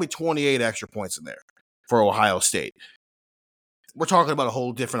 There's probably 28 extra points in there for Ohio State. We're talking about a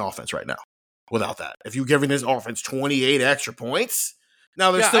whole different offense right now without that. If you're giving this offense 28 extra points,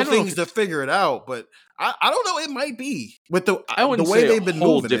 now there's still things to figure it out, but I don't know. It might be with the way they've been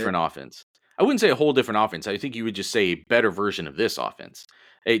moving. Different offense. I wouldn't say a whole different offense. I think you would just say a better version of this offense,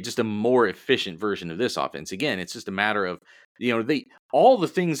 just a more efficient version of this offense. Again, it's just a matter of, all the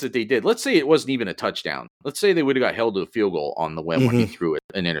things that they did. Let's say it wasn't even a touchdown. Let's say they would have got held to a field goal on the win when he threw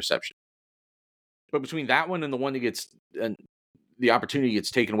an interception. But between that one and the one that gets the opportunity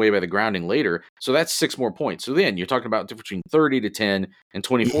gets taken away by the grounding later, so that's 6 more points. So then you're talking about difference between 30-10 and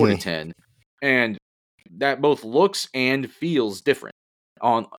 24-10, and that both looks and feels different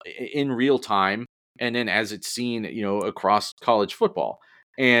in real time, and then as it's seen, across college football.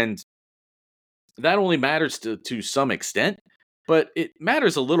 And that only matters to some extent, but it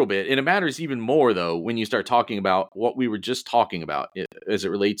matters a little bit, and it matters even more though when you start talking about what we were just talking about as it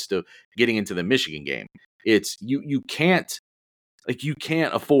relates to getting into the Michigan game. It's you can't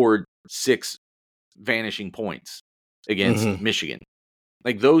afford 6 vanishing points against Michigan.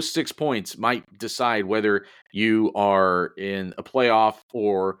 Like those 6 points might decide whether you are in a playoff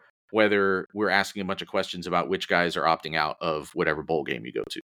or whether we're asking a bunch of questions about which guys are opting out of whatever bowl game you go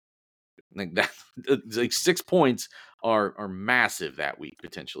to. Like that, like 6 points are massive that week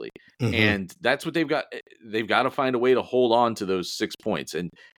potentially, and that's what they've got. They've got to find a way to hold on to those 6 points and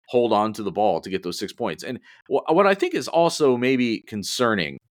hold on to the ball to get those 6 points. And what I think is also maybe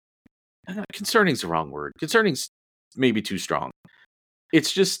concerning. Concerning is the wrong word. Concerning's maybe too strong.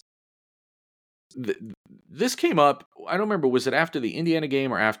 It's just this came up. I don't remember. Was it after the Indiana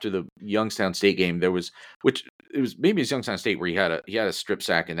game or after the Youngstown State game? It was maybe it's Youngstown State where he had a strip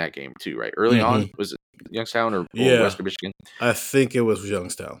sack in that game too, right? Early on, was it Youngstown or Western Michigan? I think it was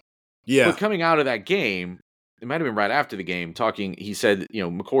Youngstown. Yeah. But coming out of that game, it might have been right after the game. He said,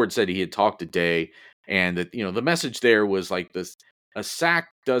 McCord said he had talked to Day, and that the message there was like this: a sack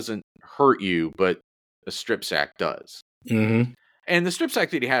doesn't hurt you, but a strip sack does. And the strip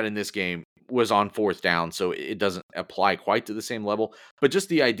sack that he had in this game was on 4th down, so it doesn't apply quite to the same level. But just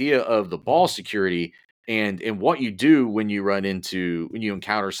the idea of the ball security and what you do when you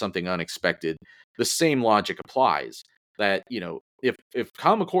encounter something unexpected, the same logic applies. That if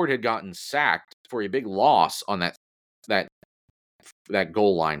Kyle McCord had gotten sacked for a big loss on that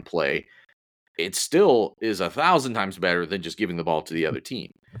goal line play, it still is 1,000 times better than just giving the ball to the other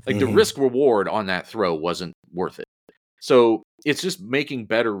team. Like the risk reward on that throw wasn't worth it. So it's just making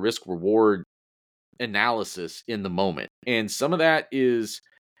better risk reward analysis in the moment. And some of that is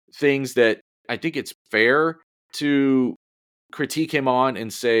things that I think it's fair to critique him on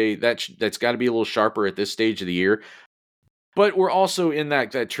and say that's got to be a little sharper at this stage of the year. But we're also in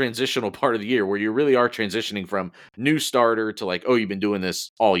that transitional part of the year where you really are transitioning from new starter to like, oh, you've been doing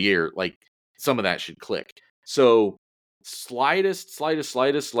this all year. Like some of that should click. So slightest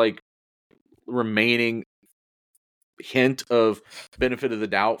like remaining hint of benefit of the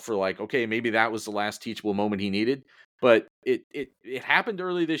doubt for like, okay, maybe that was the last teachable moment he needed. But it happened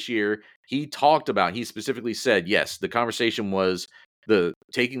early this year. He specifically said, yes, the conversation was the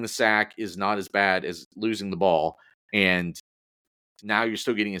taking the sack is not as bad as losing the ball. And now you're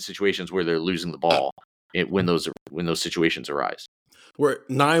still getting in situations where they're losing the ball when those situations arise. We're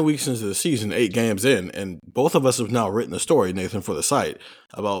 9 weeks into the season, 8 games in, and both of us have now written a story, Nathan, for the site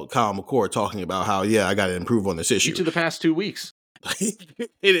about Kyle McCord talking about how, I got to improve on this issue. Each of the past 2 weeks.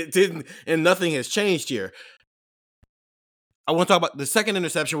 It didn't, and nothing has changed here. I want to talk about the second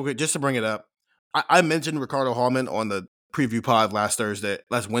interception, just to bring it up. I mentioned Ricardo Hallman on the preview pod last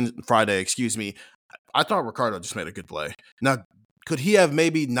Friday, I thought Ricardo just made a good play. Now, could he have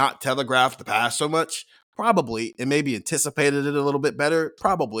maybe not telegraphed the pass so much? Probably, and maybe anticipated it a little bit better,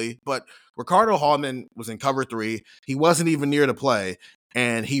 probably. But Ricardo Hallman was in cover 3. He wasn't even near the play,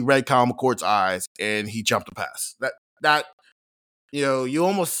 and he read Kyle McCord's eyes, and he jumped the pass. That you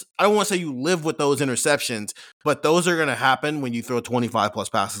almost, I don't want to say you live with those interceptions, but those are going to happen when you throw 25 plus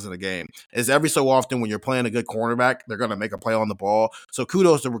passes in a game. As every so often when you're playing a good cornerback, they're going to make a play on the ball. So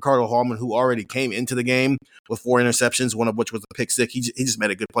kudos to Ricardo Hallman, who already came into the game with 4 interceptions, one of which was a pick six. He just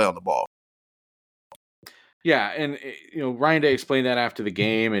made a good play on the ball. Yeah, and Ryan Day explained that after the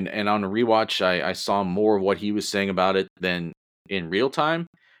game, and on a rewatch, I saw more of what he was saying about it than in real time,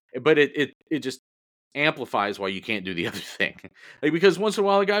 but it just amplifies why you can't do the other thing, like because once in a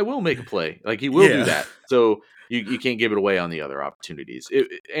while a guy will make a play, like he will do that, so you can't give it away on the other opportunities.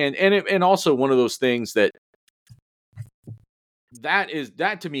 And also one of those things that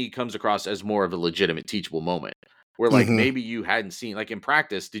to me comes across as more of a legitimate teachable moment. Where like maybe you hadn't seen, like in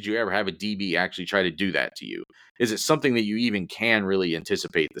practice, did you ever have a DB actually try to do that to you? Is it something that you even can really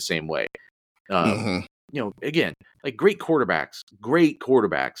anticipate the same way? Again, like great quarterbacks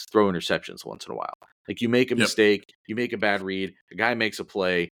throw interceptions once in a while. Like you make a mistake, you make a bad read, a guy makes a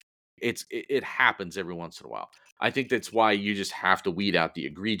play. It happens every once in a while. I think that's why you just have to weed out the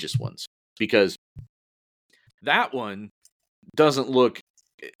egregious ones, because that one doesn't look.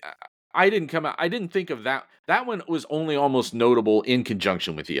 I didn't think of that. That one was only almost notable in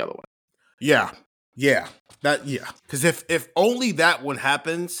conjunction with the other one. Yeah. Because if only that one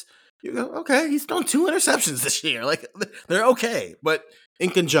happens, you go, okay, he's thrown 2 interceptions this year. Like they're okay, but in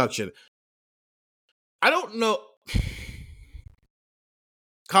conjunction, I don't know.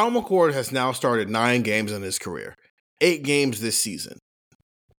 Kyle McCord has now started 9 games in his career, 8 games this season,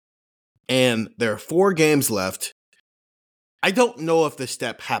 and there are 4 games left. I don't know if the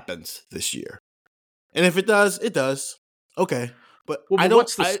step happens this year. And if it does, it does. Okay. But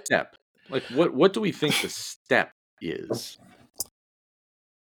what's the step? Like what do we think the step is?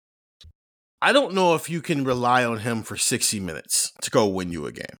 I don't know if you can rely on him for 60 minutes to go win you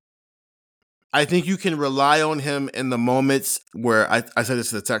a game. I think you can rely on him in the moments where I said this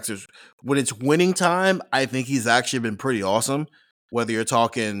to the Texans. When it's winning time, I think he's actually been pretty awesome. Whether you're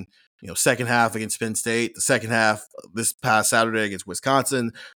talking second half against Penn State, the second half this past Saturday against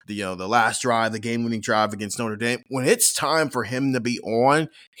Wisconsin, the last drive, the game-winning drive against Notre Dame. When it's time for him to be on,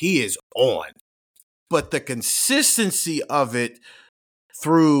 he is on. But the consistency of it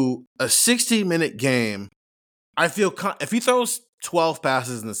through a 60-minute game, I feel if he throws 12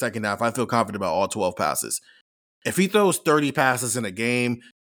 passes in the second half, I feel confident about all 12 passes. If he throws 30 passes in a game,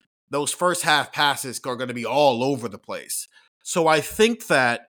 those first half passes are going to be all over the place. So I think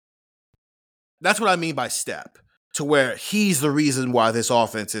that's what I mean by step, to where he's the reason why this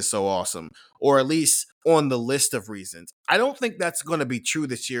offense is so awesome, or at least on the list of reasons. I don't think that's going to be true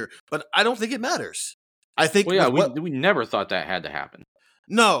this year, but I don't think it matters. I think we never thought that had to happen.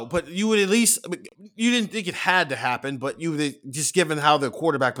 No, but you would at least, you didn't think it had to happen, but you just given how the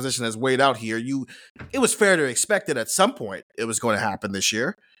quarterback position has weighed out here, it was fair to expect it at some point it was going to happen this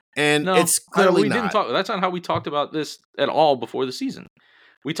year. And it's clearly not. That's not how we talked about this at all before the season.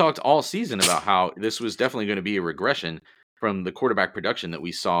 We talked all season about how this was definitely going to be a regression from the quarterback production that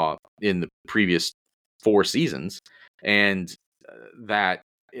we saw in the previous 4 seasons, and that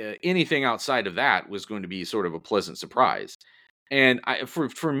anything outside of that was going to be sort of a pleasant surprise. And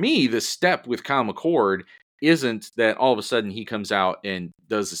for me, the step with Kyle McCord isn't that all of a sudden he comes out and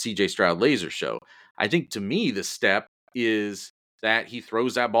does the CJ Stroud laser show. I think to me, the step is that he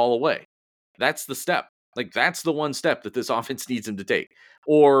throws that ball away. That's the step. Like, that's the one step that this offense needs him to take.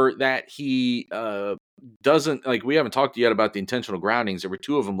 Or that he doesn't, like, we haven't talked yet about the intentional groundings. There were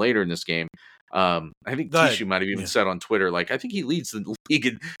 2 of them later in this game. I think Tishu might have even said on Twitter, like, I think he leads the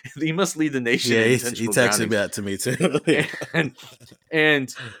league. He must lead the nation. Yeah, in he intentional texted groundings. that to me too.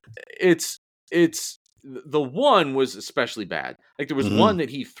 and it's the one was especially bad. Like, there was Mhm. one that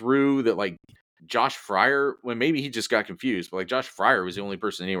he threw that, like, Josh Fryer, when maybe he just got confused, but like Josh Fryer was the only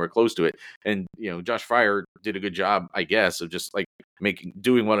person anywhere close to it. And, Josh Fryer did a good job, I guess, of just like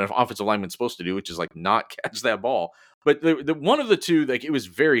doing what an offensive lineman's supposed to do, which is like not catch that ball. But the one of the 2, like, it was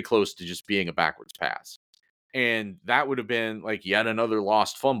very close to just being a backwards pass. And that would have been like yet another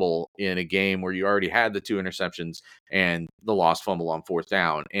lost fumble in a game where you already had the 2 interceptions and the lost fumble on 4th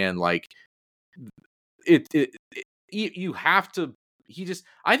down. And like, you have to,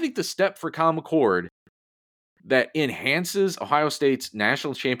 I think the step for Kyle McCord that enhances Ohio State's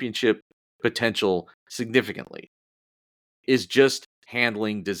national championship potential significantly is just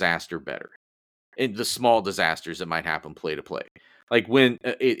handling disaster better, and the small disasters that might happen play to play. Like, when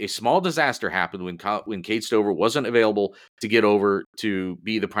a small disaster happened when Cade Stover wasn't available to get over to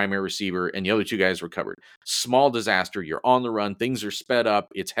be the primary receiver and the other 2 guys recovered. Small disaster, you're on the run, things are sped up,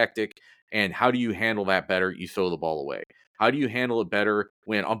 it's hectic. And how do you handle that better? You throw the ball away. How do you handle it better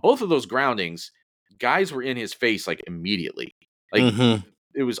when on both of those groundings, guys were in his face like immediately? Like,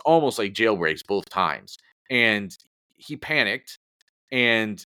 it was almost like jailbreaks both times. And he panicked.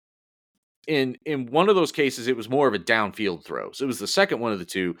 And in one of those cases, it was more of a downfield throw. So it was the second one of the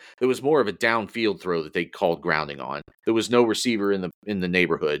 2 that was more of a downfield throw that they called grounding on. There was no receiver in the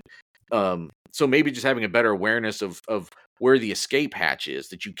neighborhood. So maybe just having a better awareness of where the escape hatch is,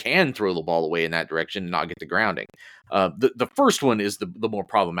 that you can throw the ball away in that direction and not get the grounding. The first one is the more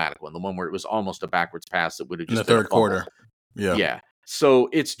problematic one, the one where it was almost a backwards pass that would have just in the 3rd quarter. Yeah. So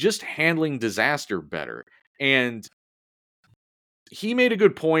it's just handling disaster better. And he made a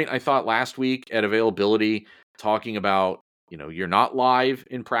good point, I thought, last week at availability, talking about, you're not live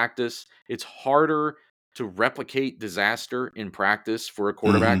in practice. It's harder to replicate disaster in practice for a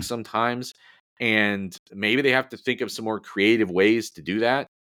quarterback sometimes. And maybe they have to think of some more creative ways to do that.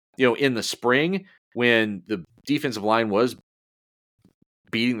 In the spring, when the defensive line was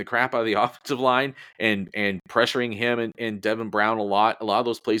beating the crap out of the offensive line and pressuring him and Devin Brown a lot of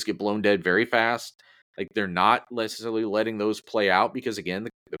those plays get blown dead very fast. Like, they're not necessarily letting those play out because, again,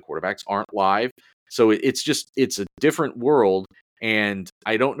 the quarterbacks aren't live. So it's a different world. And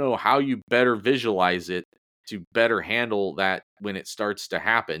I don't know how you better visualize it to better handle that when it starts to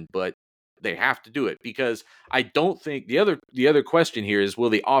happen, but they have to do it, because I don't think the other question here is,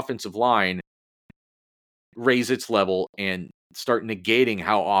 will the offensive line raise its level and start negating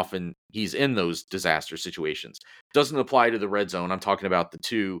how often he's in those disaster situations? Doesn't apply to the red zone. I'm talking about the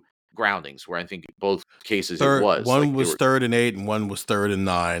 2 groundings where I think both cases it was. One like, was 3rd and 8 and one was 3rd and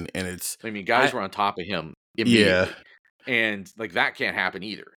 9. And guys were on top of him immediately. And like, that can't happen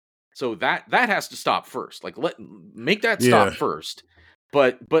either. So that has to stop first. Like, make that stop first.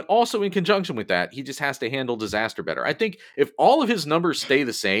 But also in conjunction with that, he just has to handle disaster better. I think if all of his numbers stay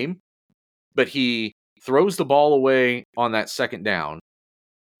the same, but he throws the ball away on that 2nd down,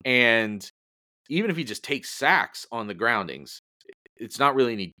 and even if he just takes sacks on the groundings, it's not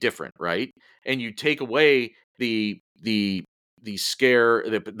really any different, right? And you take away the scare,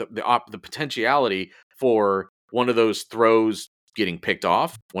 the potentiality for one of those throws getting picked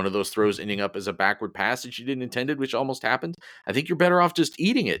off, one of those throws ending up as a backward pass that you didn't intended, which almost happened. I think you're better off just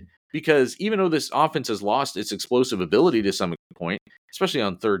eating it, because even though this offense has lost its explosive ability to some point, especially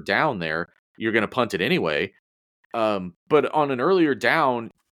on 3rd down there, you're going to punt it anyway. But on an earlier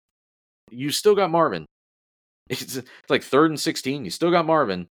down, you still got Marvin. It's like 3rd and 16. You still got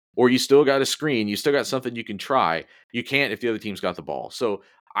Marvin, or you still got a screen. You still got something you can try. You can't if the other team's got the ball. So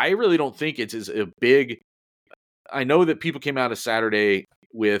I really don't think it's as a big. I know that people came out of Saturday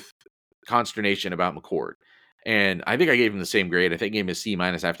with consternation about McCord, and I think I gave him the same grade. I think I gave him a C-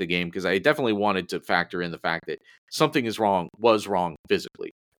 after the game, because I definitely wanted to factor in the fact that something was wrong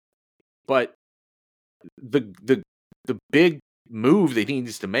physically. But the big move that he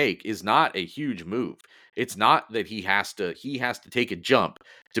needs to make is not a huge move. It's not that he has to take a jump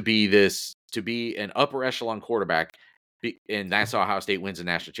to be an upper echelon quarterback, and that's how Ohio State wins a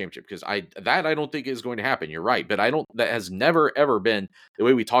national championship. Because I don't think is going to happen. You're right, but that has never ever been the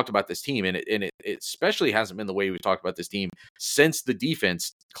way we talked about this team, and it especially hasn't been the way we talked about this team since the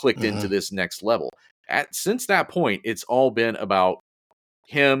defense clicked into this next level. since that point, it's all been about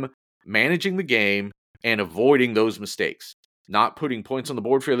him managing the game and avoiding those mistakes, not putting points on the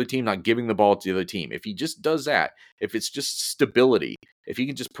board for the other team, not giving the ball to the other team. If he just does that, if it's just stability, if he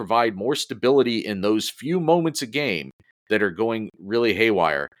can just provide more stability in those few moments a game that are going really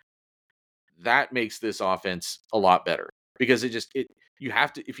haywire, that makes this offense a lot better, because you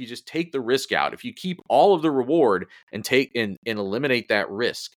have to, if you just take the risk out, if you keep all of the reward and eliminate that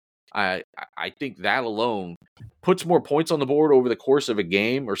risk, I think that alone puts more points on the board over the course of a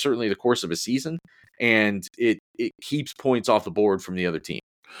game, or certainly the course of a season, and it keeps points off the board from the other team.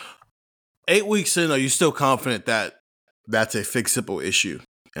 8 weeks in, are you still confident that that's a fixable issue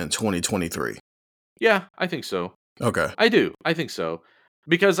in 2023? Yeah, I think so. Okay. I do. I think so.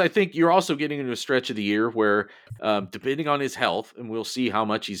 Because I think you're also getting into a stretch of the year where, depending on his health, and we'll see how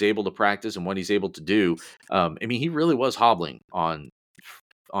much he's able to practice and what he's able to do. He really was hobbling on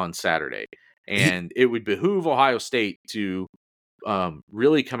Saturday, and it would behoove Ohio State to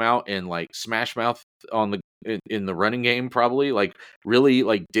really come out and like smash mouth in the running game, probably like really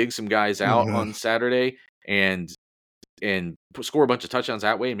like dig some guys out on Saturday and score a bunch of touchdowns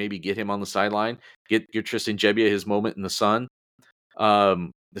that way, and maybe get him on the sideline, get Tristan Gebbia his moment in the sun.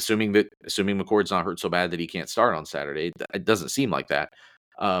 Assuming McCord's not hurt so bad that he can't start on Saturday. It doesn't seem like that.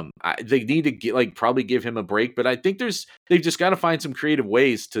 They need to probably give him a break, but I think they've just got to find some creative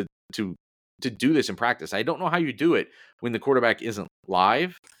ways to do this in practice. I don't know how you do it when the quarterback isn't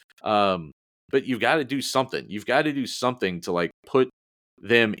live. But you've got to do something. You've got to do something to like put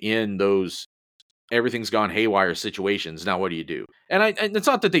them in those everything's gone haywire situations. Now, what do you do? And it's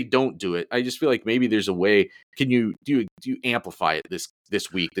not that they don't do it. I just feel like maybe there's a way. Can you amplify it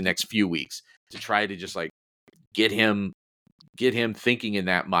this week, the next few weeks, to try to just like get him thinking in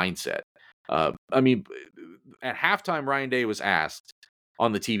that mindset? At halftime, Ryan Day was asked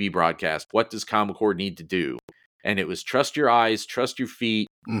on the TV broadcast, what does Kyle McCord need to do? And it was trust your eyes, trust your feet,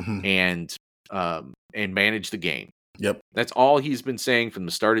 and manage the game. Yep. That's all he's been saying from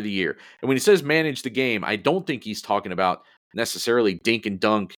the start of the year. And when he says manage the game, I don't think he's talking about necessarily dink and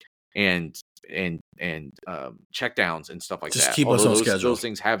dunk and check downs and stuff like that. Just keep us on schedule. Those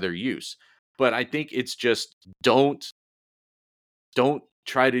things have their use. But I think it's just don't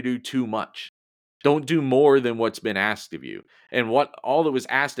try to do too much. Don't do more than what's been asked of you. And all that was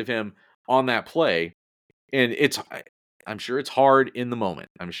asked of him on that play, and I'm sure it's hard in the moment.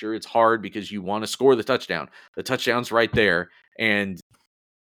 I'm sure it's hard because you want to score the touchdown. The touchdown's right there, and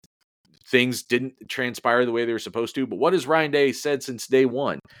things didn't transpire the way they were supposed to. But what has Ryan Day said since day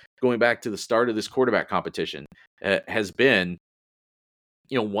one, going back to the start of this quarterback competition, has been,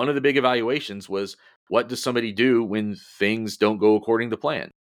 one of the big evaluations was, what does somebody do when things don't go according to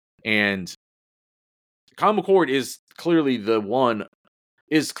plan? And Kyle McCord is clearly the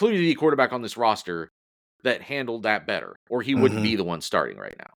quarterback on this roster that handled that better, or he wouldn't be the one starting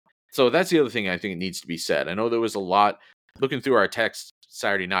right now. So that's the other thing I think it needs to be said. I know there was a lot, looking through our text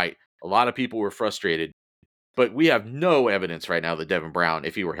Saturday night, a lot of people were frustrated, but we have no evidence right now that Devin Brown,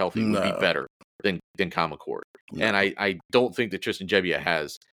 if he were healthy, would be better than Kyle McCord. No. And I don't think that Tristan Gebbia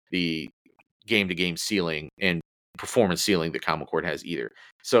has the game-to-game ceiling and performance ceiling that Kyle McCord has either.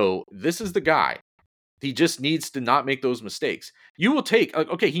 So this is the guy. He just needs to not make those mistakes. You will take,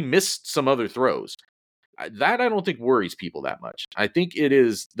 okay, he missed some other throws. That I don't think worries people that much. I think it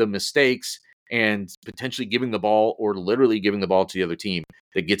is the mistakes and potentially giving the ball, or literally giving the ball to the other team,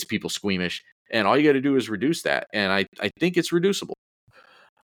 that gets people squeamish. And all you got to do is reduce that. And I think it's reducible.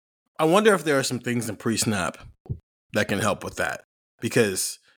 I wonder if there are some things in pre-snap that can help with that.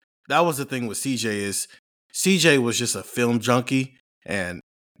 Because that was the thing with CJ, is CJ was just a film junkie and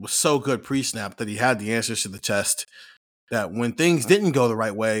was so good pre-snap that he had the answers to the test, that when things didn't go the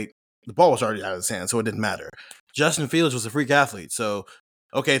right way, the ball was already out of his hand, so it didn't matter. Justin Fields was a freak athlete, so,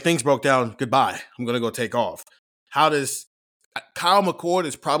 okay, things broke down, goodbye. I'm going to go take off. Kyle McCord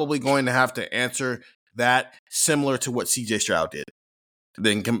is probably going to have to answer that similar to what CJ Stroud did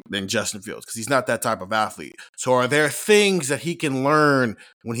than Justin Fields, because he's not that type of athlete. So are there things that he can learn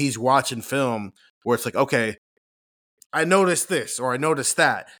when he's watching film where it's like, okay, I noticed this, or I noticed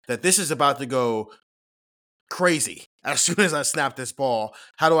that this is about to go crazy as soon as I snap this ball?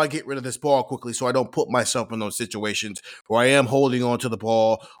 How do I get rid of this ball quickly so I don't put myself in those situations where I am holding on to the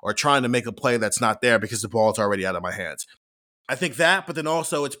ball or trying to make a play that's not there because the ball's already out of my hands? I think that, but then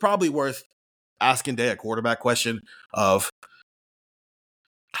also it's probably worth asking Day a quarterback question of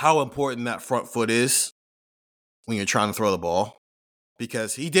how important that front foot is when you're trying to throw the ball.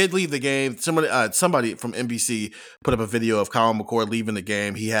 Because he did leave the game. Somebody from NBC put up a video of Kyle McCord leaving the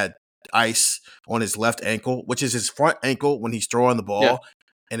game. He had ice on his left ankle, which is his front ankle when he's throwing the ball. Yeah.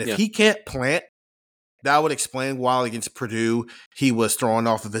 And if he can't plant That would explain why against Purdue he was throwing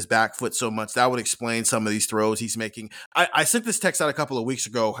off of his back foot so much. That would explain some of these throws he's making. I sent this text out a couple of weeks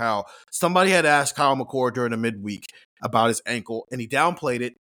ago how somebody had asked Kyle McCord during the midweek about his ankle, and he downplayed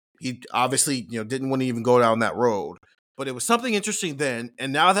it. He obviously didn't want to even go down that road. But it was something interesting then,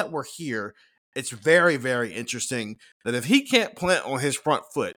 and now that we're here, it's very, very interesting that if he can't plant on his front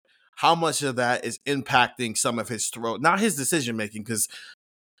foot, how much of that is impacting some of his throw, not his decision making, because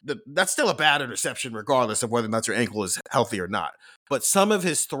that's still a bad interception regardless of whether or not your ankle is healthy or not. But some of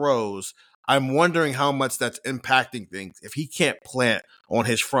his throws, I'm wondering how much that's impacting things if he can't plant on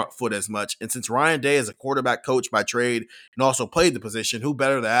his front foot as much. And since Ryan Day is a quarterback coach by trade and also played the position, who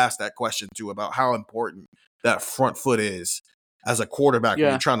better to ask that question to about how important that front foot is as a quarterback when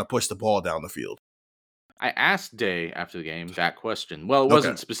you're trying to push the ball down the field? I asked Day after the game that question. Well, it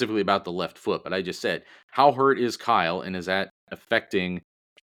wasn't specifically about the left foot, but I just said, how hurt is Kyle, and is that affecting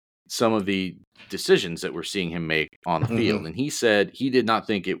some of the decisions that we're seeing him make on the field? And he said he did not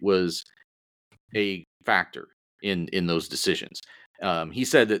think it was a factor in those decisions. He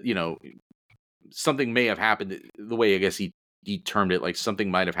said that, something may have happened, the way I guess he termed it, like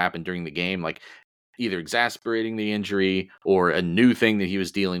something might have happened during the game, like either exasperating the injury or a new thing that he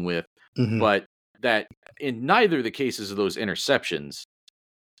was dealing with. But that in neither of the cases of those interceptions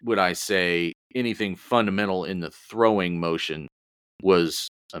would I say anything fundamental in the throwing motion was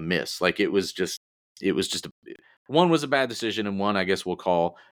a miss. Like it was just one was a bad decision, and one I guess we'll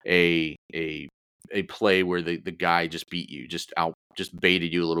call a play where the guy just beat you, just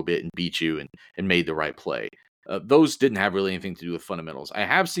baited you a little bit and beat you and made the right play. Those didn't have really anything to do with fundamentals. I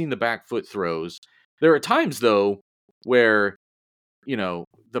have seen the back foot throws. There are times though where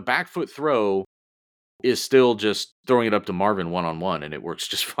the back foot throw is still just throwing it up to Marvin one-on-one, and it works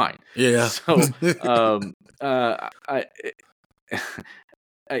just fine. Yeah. So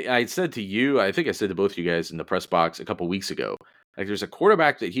I said to you, I think I said to both of you guys in the press box a couple weeks ago, like there's a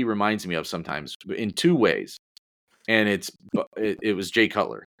quarterback that he reminds me of sometimes in two ways, and it was Jay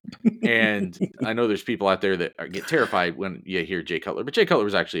Cutler. And I know there's people out there that get terrified when you hear Jay Cutler, but Jay Cutler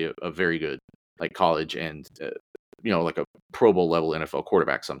was actually a very good like college and like a Pro Bowl level NFL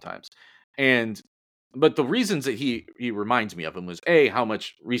quarterback sometimes. But the reasons that he reminds me of him was how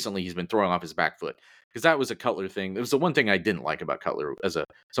much recently he's been throwing off his back foot, because that was a Cutler thing. It was the one thing I didn't like about Cutler as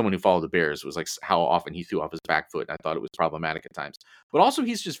someone who followed the Bears, was like how often he threw off his back foot. And I thought it was problematic at times. But also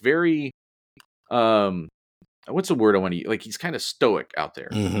he's just very what's the word I want to use? Like he's kind of stoic out there.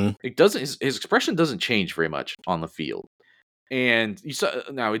 It doesn't his expression doesn't change very much on the field. And you saw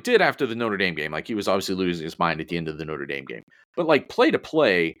now it did after the Notre Dame game. Like he was obviously losing his mind at the end of the Notre Dame game. But like play to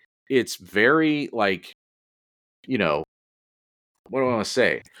play, it's very like, what do I want to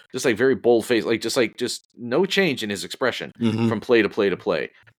say? Just like very bold face, like just no change in his expression from play to play to play.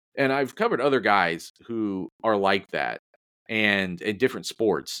 And I've covered other guys who are like that and in different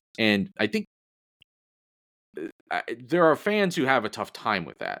sports. And I think there are fans who have a tough time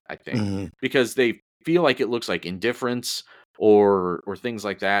with that, I think, because they feel like it looks like indifference or things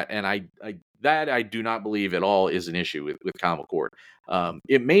like that. And I do not believe at all is an issue with Kyle McCord.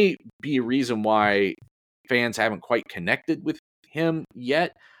 It may be a reason why fans haven't quite connected with him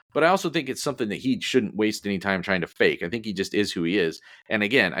yet, but I also think it's something that he shouldn't waste any time trying to fake. I think he just is who he is. And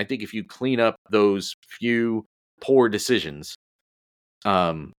again, I think if you clean up those few poor decisions,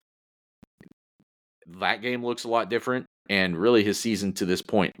 that game looks a lot different. And really his season to this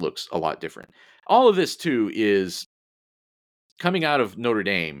point looks a lot different. All of this too is coming out of Notre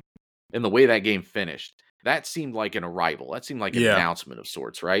Dame and the way that game finished. That seemed like an arrival. That seemed like an announcement of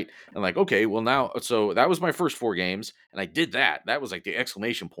sorts, right? And like, okay, well now, so that was my first 4 games, and I did that. That was like the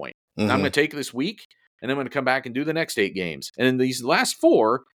exclamation point. Now I'm going to take this week, and I'm going to come back and do the next 8 games. And then these last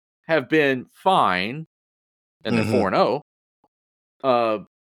 4 have been fine, and they're 4-0.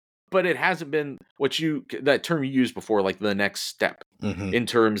 But it hasn't been that term you used before, like the next step in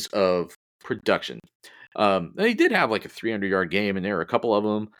terms of production. They did have like a 300-yard game, and there are a couple of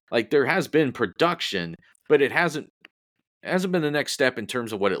them. Like there has been production, but it hasn't been the next step in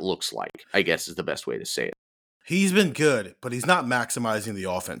terms of what it looks like, I guess is the best way to say it. He's been good, but he's not maximizing the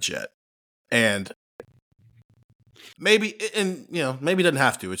offense yet. And maybe maybe doesn't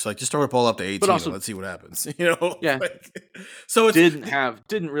have to. It's like just throw the ball up to 18 and let's see what happens. Yeah. So it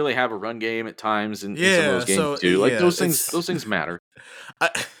didn't really have a run game at times in some of those games too. Like those things matter.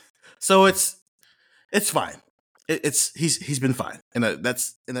 So it's fine. He's been fine, and they're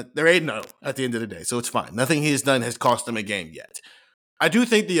 8-0 at the end of the day, so it's fine. Nothing he has done has cost him a game yet. I do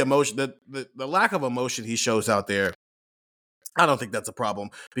think the emotion, the lack of emotion he shows out there, I don't think that's a problem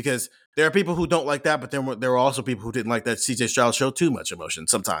because there are people who don't like that, but there were also people who didn't like that CJ Stroud showed too much emotion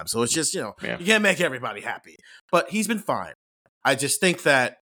sometimes. So it's just, you can't make everybody happy. But he's been fine. I just think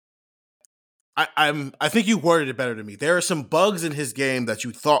that I think you worded it better than me. There are some bugs in his game that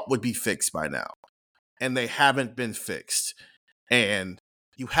you thought would be fixed by now, and they haven't been fixed. And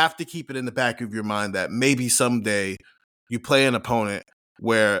you have to keep it in the back of your mind that maybe someday you play an opponent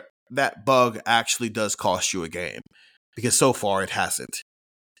where that bug actually does cost you a game, because so far it hasn't.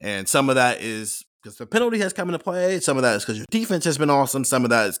 And some of that is because the penalty has come into play. Some of that is because your defense has been awesome. Some of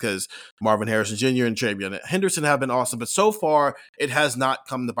that is because Marvin Harrison Jr. and TreVeyon Henderson have been awesome. But so far, it has not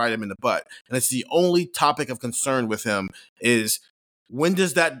come to bite him in the butt. And it's the only topic of concern with him is when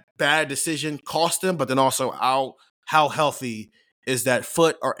does that bad decision cost him? But then also how healthy is that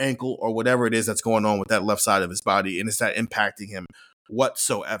foot or ankle or whatever it is that's going on with that left side of his body? And is that impacting him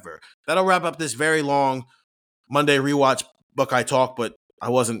whatsoever? That'll wrap up this very long Monday rewatch Buckeye Talk, but I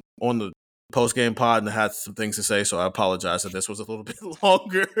wasn't on the post-game pod and I had some things to say, so I apologize that this was a little bit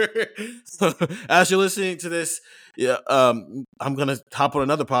longer. As you're listening to this, I'm going to hop on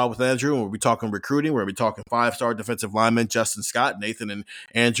another pod with Andrew, and we'll be talking recruiting. We'll be talking 5-star defensive lineman Justin Scott. Nathan and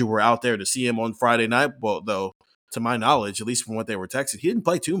Andrew were out there to see him on Friday night, well, though, to my knowledge, at least from what they were texting, he didn't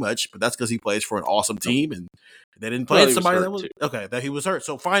play too much, but that's because he plays for an awesome team, and they didn't play somebody that he was hurt.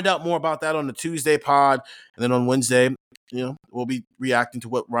 So find out more about that on the Tuesday pod, and then on Wednesday, we'll be reacting to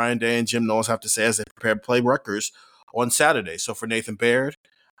what Ryan Day and Jim Knowles have to say as they prepare to play Rutgers on Saturday. So for Nathan Baird,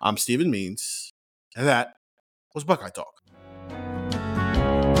 I'm Stephen Means, and that was Buckeye Talk.